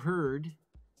think I've heard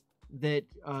that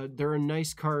there are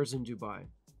nice cars in Dubai.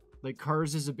 Like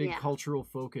cars is a big Yeah. cultural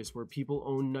focus where people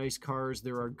own nice cars.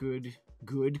 There are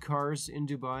good cars in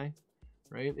Dubai,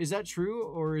 right? Is that true,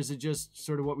 or is it just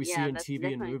sort of what we see Yeah, on that's TV and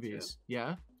definitely movies?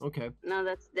 Yeah. Okay. No,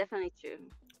 that's definitely true.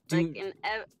 Do Like you- in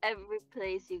every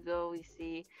place you go, we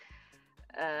see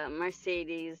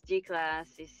Mercedes,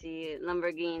 G-Class, you see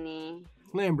Lamborghini,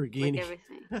 like Lamborghini.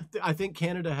 everything. I think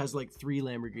Canada has like 3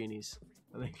 Lamborghinis.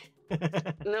 I think.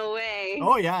 No way.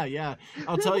 Oh yeah.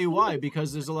 I'll tell you why.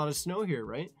 Because there's a lot of snow here,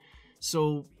 right?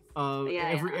 So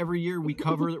Yeah, every year we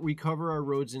cover our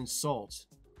roads in salt.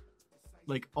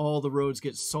 Like all the roads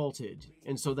get salted,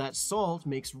 and so that salt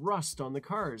makes rust on the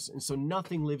cars, and so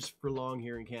nothing lives for long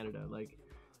here in Canada. Like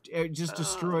it just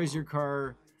destroys Oh. your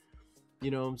car.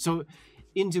 So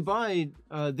In Dubai,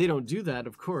 they don't do that,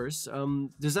 of course.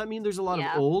 Does that mean there's a lot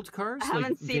Yeah. of old cars? I haven't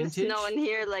like seen vintage? snow in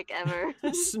here like ever.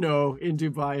 Snow in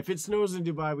Dubai. If it snows in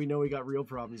Dubai, we know we got real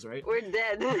problems, right? We're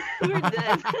dead. We're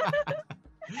dead.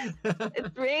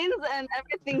 It rains and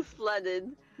everything's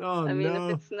flooded. Oh I mean, no.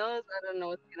 if it snows, I don't know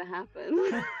what's gonna happen.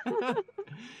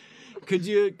 Could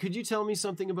you tell me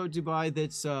something about Dubai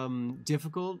that's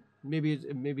difficult?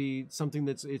 Maybe something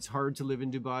that's it's hard to live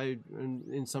in Dubai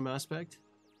in some aspect.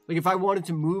 Like if I wanted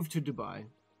to move to Dubai,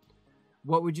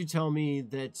 what would you tell me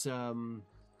that to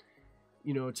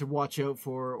watch out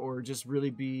for or just really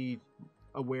be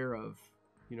aware of?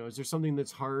 Is there something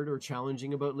that's hard or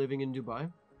challenging about living in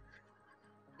Dubai?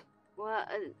 Well,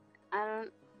 I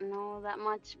don't know that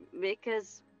much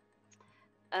because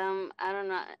I don't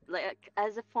know. Like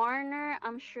as a foreigner,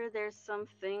 I'm sure there's some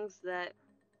things that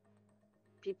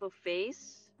people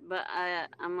face, but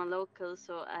I'm a local,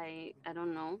 so I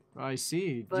don't know. I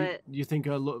see. But do you think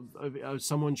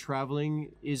someone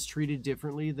traveling is treated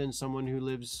differently than someone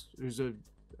who's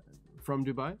from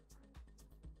Dubai?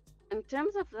 in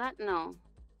terms of that, no.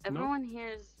 Everyone here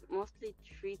is mostly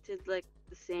treated like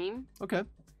the same, Okay.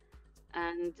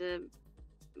 and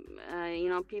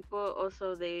people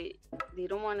also they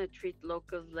don't want to treat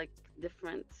locals like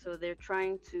different, so they're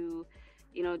trying to,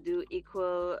 do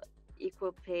equal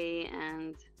pay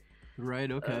and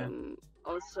Right. Okay.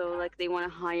 also like they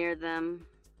want to hire them.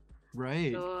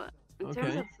 Right. So in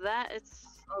terms Okay. of that, it's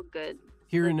all good.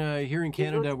 Here in go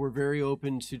Canada, we're very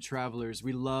open to travelers.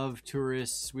 We love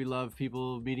tourists. We love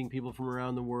meeting people from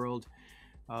around the world,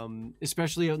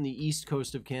 especially out in the east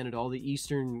coast of Canada, all the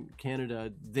eastern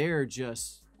Canada. They're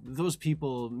just those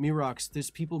people, Mirox.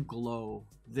 These people glow.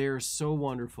 They're so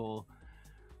wonderful.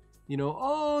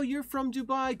 Oh, you're from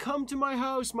Dubai. Come to my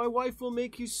house. My wife will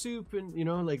make you soup, and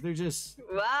like they're just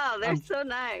Wow, they're so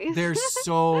nice. they're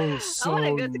so I want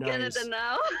to go to nice. Canada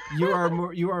now. You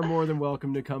are more than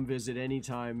welcome to come visit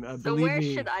anytime. So Believe where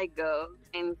me. should I go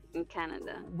in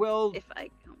Canada Well, if I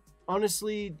come?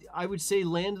 honestly, I would say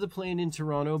land the plane in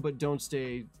Toronto, but don't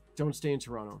stay in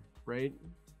Toronto, right?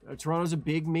 Toronto's a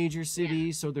big major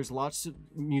city, so there's lots of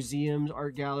museums,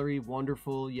 art gallery,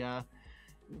 wonderful, yeah.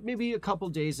 Maybe a couple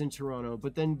days in Toronto,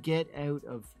 but then get out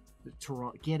of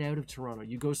Toronto.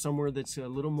 You go somewhere that's a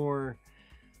little more,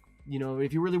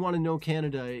 if you really want to know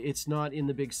Canada, it's not in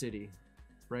the big city,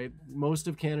 right? Most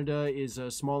of Canada is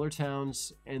smaller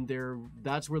towns, and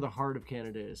that's where the heart of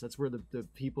Canada is. That's where the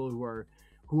people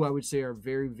who I would say are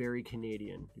very, very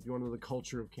Canadian. If you want to know the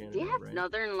culture of Canada, Do you have right?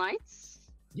 Northern Lights?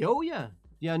 Oh yeah.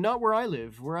 Yeah, not where I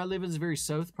live. Where I live is the very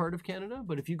south part of Canada,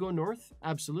 but if you go north,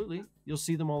 absolutely, you'll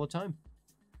see them all the time.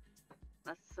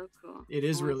 That's so cool. It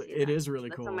is I wanna really see it that. is really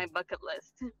That's cool. on my bucket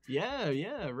list.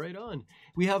 Yeah, right on.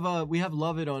 We have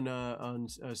Love It on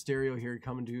stereo here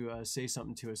coming to say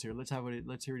something to us here. Let's hear what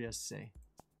he has to say.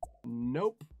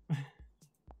 Nope.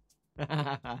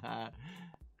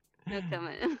 No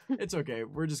comment. It's okay.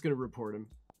 We're just gonna report him.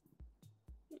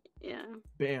 Yeah.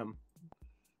 Bam.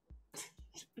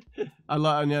 I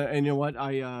love, and you know what?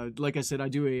 I like I said, I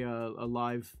do a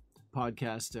live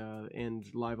podcast and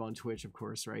live on Twitch, of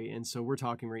course, right? And so we're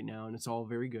talking right now, and it's all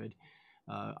very good.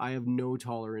 I have no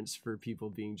tolerance for people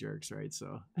being jerks, right?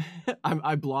 So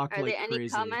I block Are like there any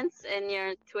crazy. comments in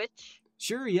your Twitch?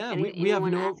 Sure, yeah. We have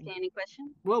Anyone no. asking any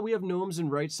question? Well, we have Gnomes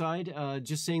and Right Side,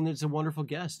 just saying that it's a wonderful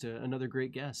guest, another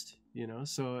great guest.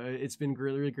 So it's been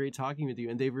really great talking with you,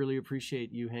 and they really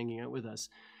appreciate you hanging out with us.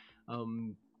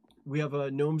 We have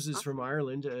Gnomes is from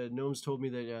Ireland. Gnomes told me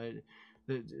that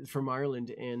from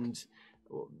Ireland, and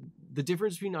the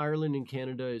difference between Ireland and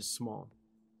Canada is small,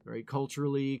 right?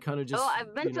 Culturally, kind of just. Oh,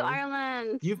 I've been to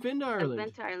Ireland. You've been to Ireland.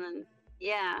 I've been to Ireland.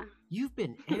 Yeah. You've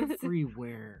been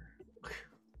everywhere.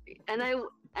 And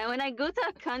when I go to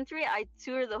a country, I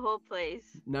tour the whole place.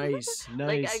 Nice.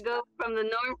 Like I go from the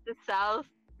north to south,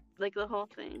 like the whole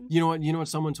thing. You know what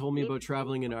someone told me about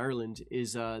traveling in Ireland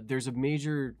is there's a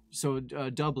major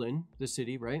Dublin, the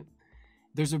city, right?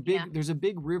 There's a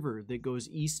big river that goes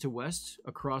east to west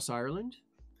across Ireland,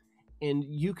 and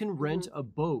you can rent a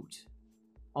boat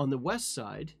on the west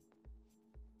side,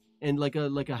 and like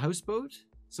a houseboat.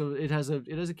 So it has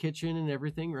a kitchen and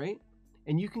everything, right?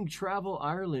 And you can travel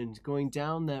Ireland going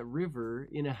down that river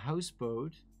in a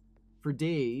houseboat for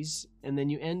days, and then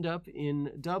you end up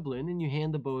in Dublin, and you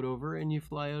hand the boat over, and you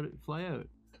fly out.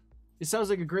 It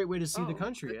sounds like a great way to see the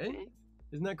country, eh?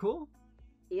 Isn't that cool?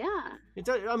 Yeah. It's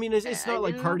not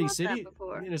like didn't know Party about that City.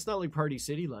 before. It's not like Party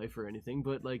City life or anything,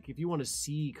 but like if you want to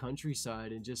see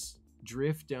countryside and just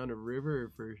drift down a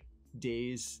river for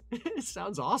days, it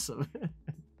sounds awesome.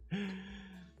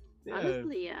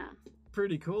 Honestly, yeah.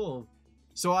 Pretty cool.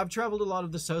 So I've traveled a lot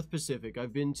of the South Pacific.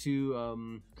 I've been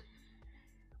to,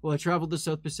 well, I traveled the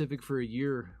South Pacific for a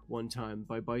year one time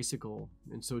by bicycle.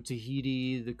 And so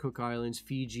Tahiti, the Cook Islands,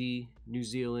 Fiji, New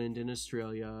Zealand, and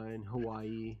Australia, and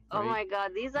Hawaii. Oh right? my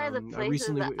God, these are the I places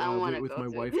recently that I want went to with go my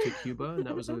to. wife to Cuba, and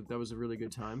that was a really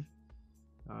good time.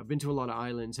 I've been to a lot of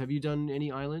islands. Have you done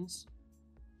any islands?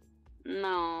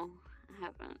 No, I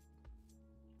haven't.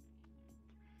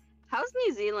 How's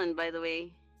New Zealand, by the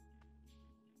way?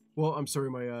 Well, I'm sorry,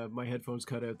 my headphones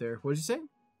cut out there. What did you say?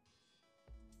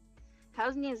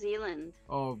 How's New Zealand?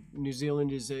 Oh, New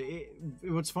Zealand is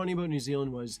what's funny about New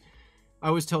Zealand was I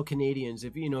always tell Canadians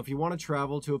if you want to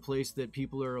travel to a place that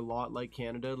people are a lot like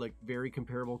Canada, like very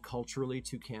comparable culturally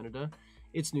to Canada,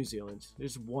 it's New Zealand.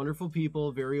 There's wonderful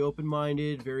people, very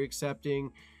open-minded, very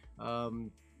accepting,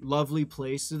 lovely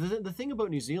place. So the thing about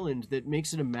New Zealand that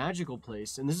makes it a magical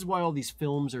place, and this is why all these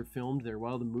films are filmed there,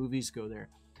 why all the movies go there,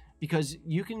 because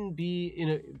you can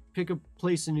pick a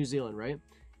place in New Zealand, right?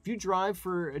 If you drive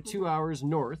for 2 hours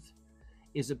north,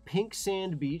 is a pink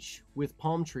sand beach with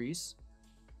palm trees,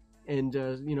 and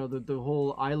the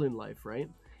whole island life, right?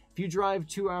 If you drive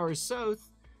 2 hours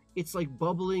south, it's like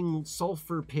bubbling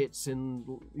sulfur pits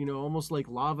and almost like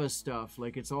lava stuff.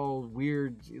 Like it's all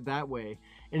weird that way.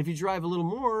 And if you drive a little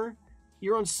more,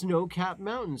 you're on snow-capped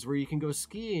mountains where you can go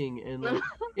skiing and like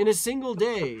in a single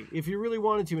day, if you really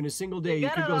wanted to, in a single day, you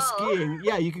could go skiing.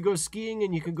 Yeah, you could go skiing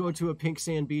and you could go to a pink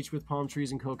sand beach with palm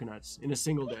trees and coconuts in a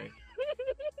single day.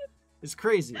 It's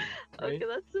crazy. Right? Okay,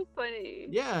 that's so funny.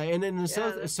 Yeah, and then the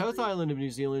South funny. Island of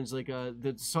New Zealand is like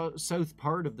the south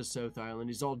part of the South Island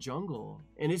is all jungle,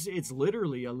 and it's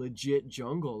literally a legit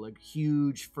jungle, like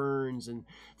huge ferns, and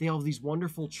they have these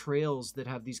wonderful trails that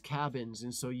have these cabins,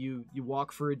 and so you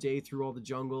walk for a day through all the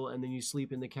jungle, and then you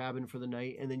sleep in the cabin for the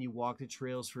night, and then you walk the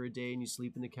trails for a day, and you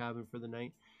sleep in the cabin for the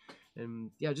night, and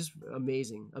yeah, just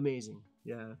amazing,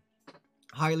 yeah.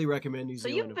 Highly recommend New So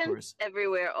Zealand, you've of been course.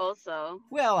 everywhere also.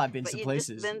 Well, I've been But some you've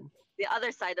places. just been the other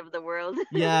side of the world.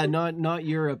 Yeah, not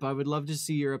Europe. I would love to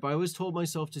see Europe. I always told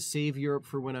myself to save Europe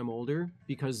for when I'm older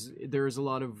because there is a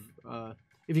lot of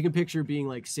if you can picture being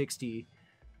like 60,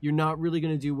 you're not really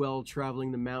going to do well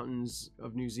traveling the mountains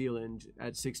of New Zealand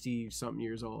at 60 something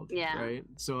years old. Yeah. Right.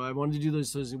 So I wanted to do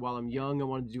this while I'm young. I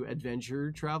wanted to do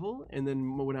adventure travel, and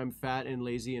then when I'm fat and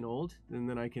lazy and old, and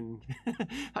then I can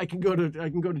I can go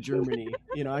to Germany.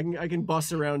 I can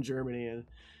bus around Germany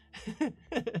and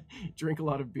drink a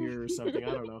lot of beer or something. I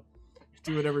don't know.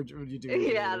 Do whatever you do.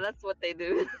 Yeah, that's what they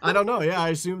do. I don't know. Yeah, I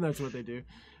assume that's what they do.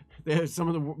 They have some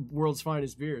of the world's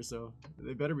finest beer, so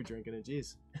they better be drinking it.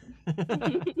 Jeez.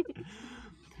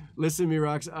 Listen,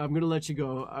 Mirox, I'm going to let you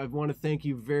go. I want to thank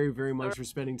you very, very much for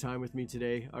spending time with me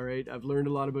today. All right. I've learned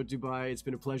a lot about Dubai. It's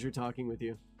been a pleasure talking with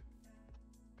you.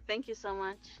 Thank you so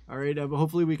much. All right.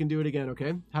 Hopefully we can do it again.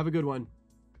 Okay. Have a good one.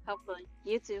 Hopefully.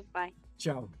 You too. Bye.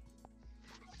 Ciao.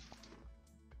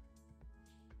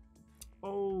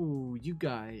 Oh, you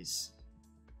guys.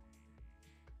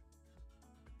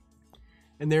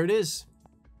 And there it is.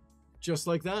 Just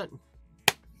like that.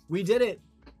 We did it.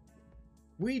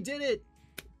 We did it.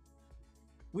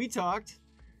 We talked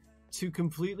to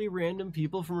completely random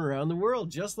people from around the world,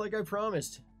 just like I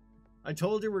promised. I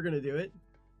told you we're going to do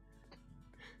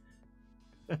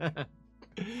it.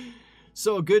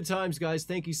 So, good times, guys.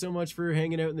 Thank you so much for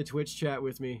hanging out in the Twitch chat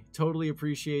with me. Totally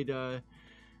appreciate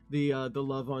the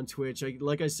love on Twitch.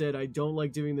 Like I said, I don't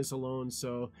like doing this alone,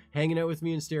 so hanging out with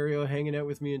me in stereo, hanging out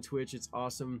with me in Twitch, it's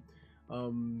awesome.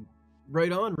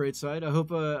 Right on, right side. I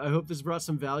hope this brought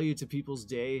some value to people's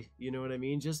day. You know what I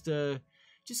mean? Just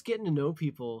getting to know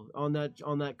people on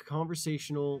that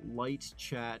conversational light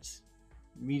chat,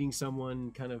 meeting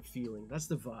someone kind of feeling. That's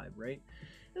the vibe, right?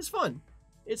 It's fun.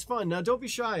 It's fun. Now, don't be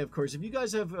shy, of course. If you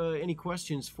guys have any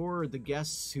questions for the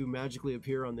guests who magically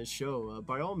appear on this show,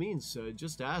 by all means,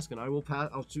 just ask, and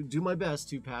I'll do my best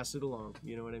to pass it along.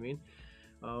 You know what I mean?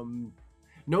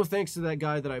 No thanks to that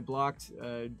guy that I blocked.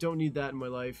 Don't need that in my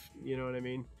life. You know what I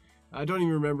mean? I don't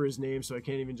even remember his name, so I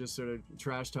can't even just sort of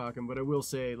trash talk him. But I will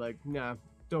say, like, nah,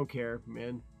 don't care,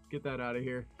 man. Get that out of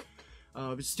here.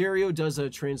 Stereo does a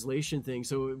translation thing,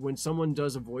 so when someone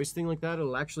does a voice thing like that,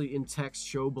 it'll actually in text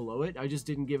show below it. I just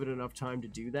didn't give it enough time to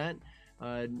do that.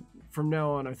 From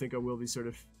now on, I think I will be sort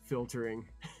of filtering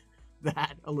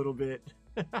that a little bit.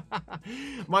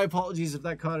 My apologies if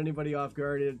that caught anybody off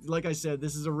guard. Like I said,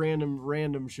 this is a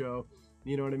random show.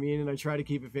 You know what I mean? And I try to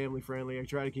keep it family friendly. I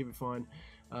try to keep it fun.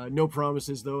 No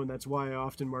promises, though, and that's why I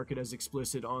often mark it as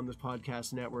explicit on the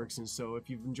podcast networks. And so if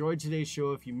you've enjoyed today's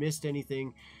show, if you missed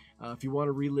anything, if you want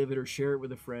to relive it or share it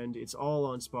with a friend, it's all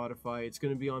on Spotify. It's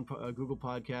going to be on Google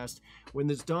Podcast. When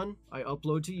it's done, I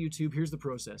upload to YouTube. Here's the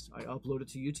process. I upload it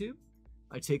to YouTube.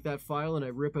 I take that file and I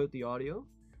rip out the audio,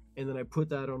 and then I put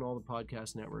that on all the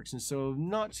podcast networks. And so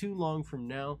not too long from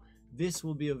now, this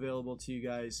will be available to you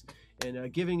guys.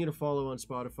 And giving it a follow on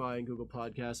Spotify and Google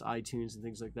Podcasts, iTunes, and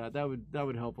things like that, that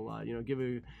would help a lot. You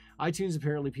know, iTunes,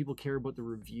 apparently people care about the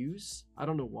reviews. I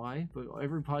don't know why, but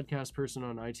every podcast person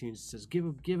on iTunes says give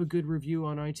a good review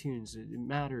on iTunes. It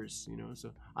matters, you know.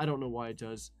 So I don't know why it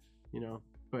does, you know.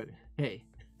 But hey,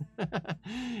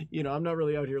 you know, I'm not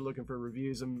really out here looking for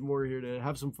reviews. I'm more here to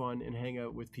have some fun and hang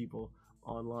out with people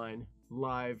online,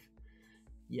 live.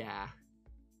 Yeah.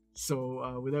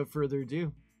 So without further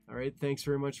ado, all right, thanks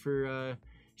very much for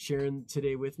sharing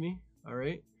today with me. All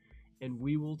right, and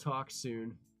we will talk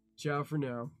soon. Ciao for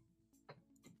now.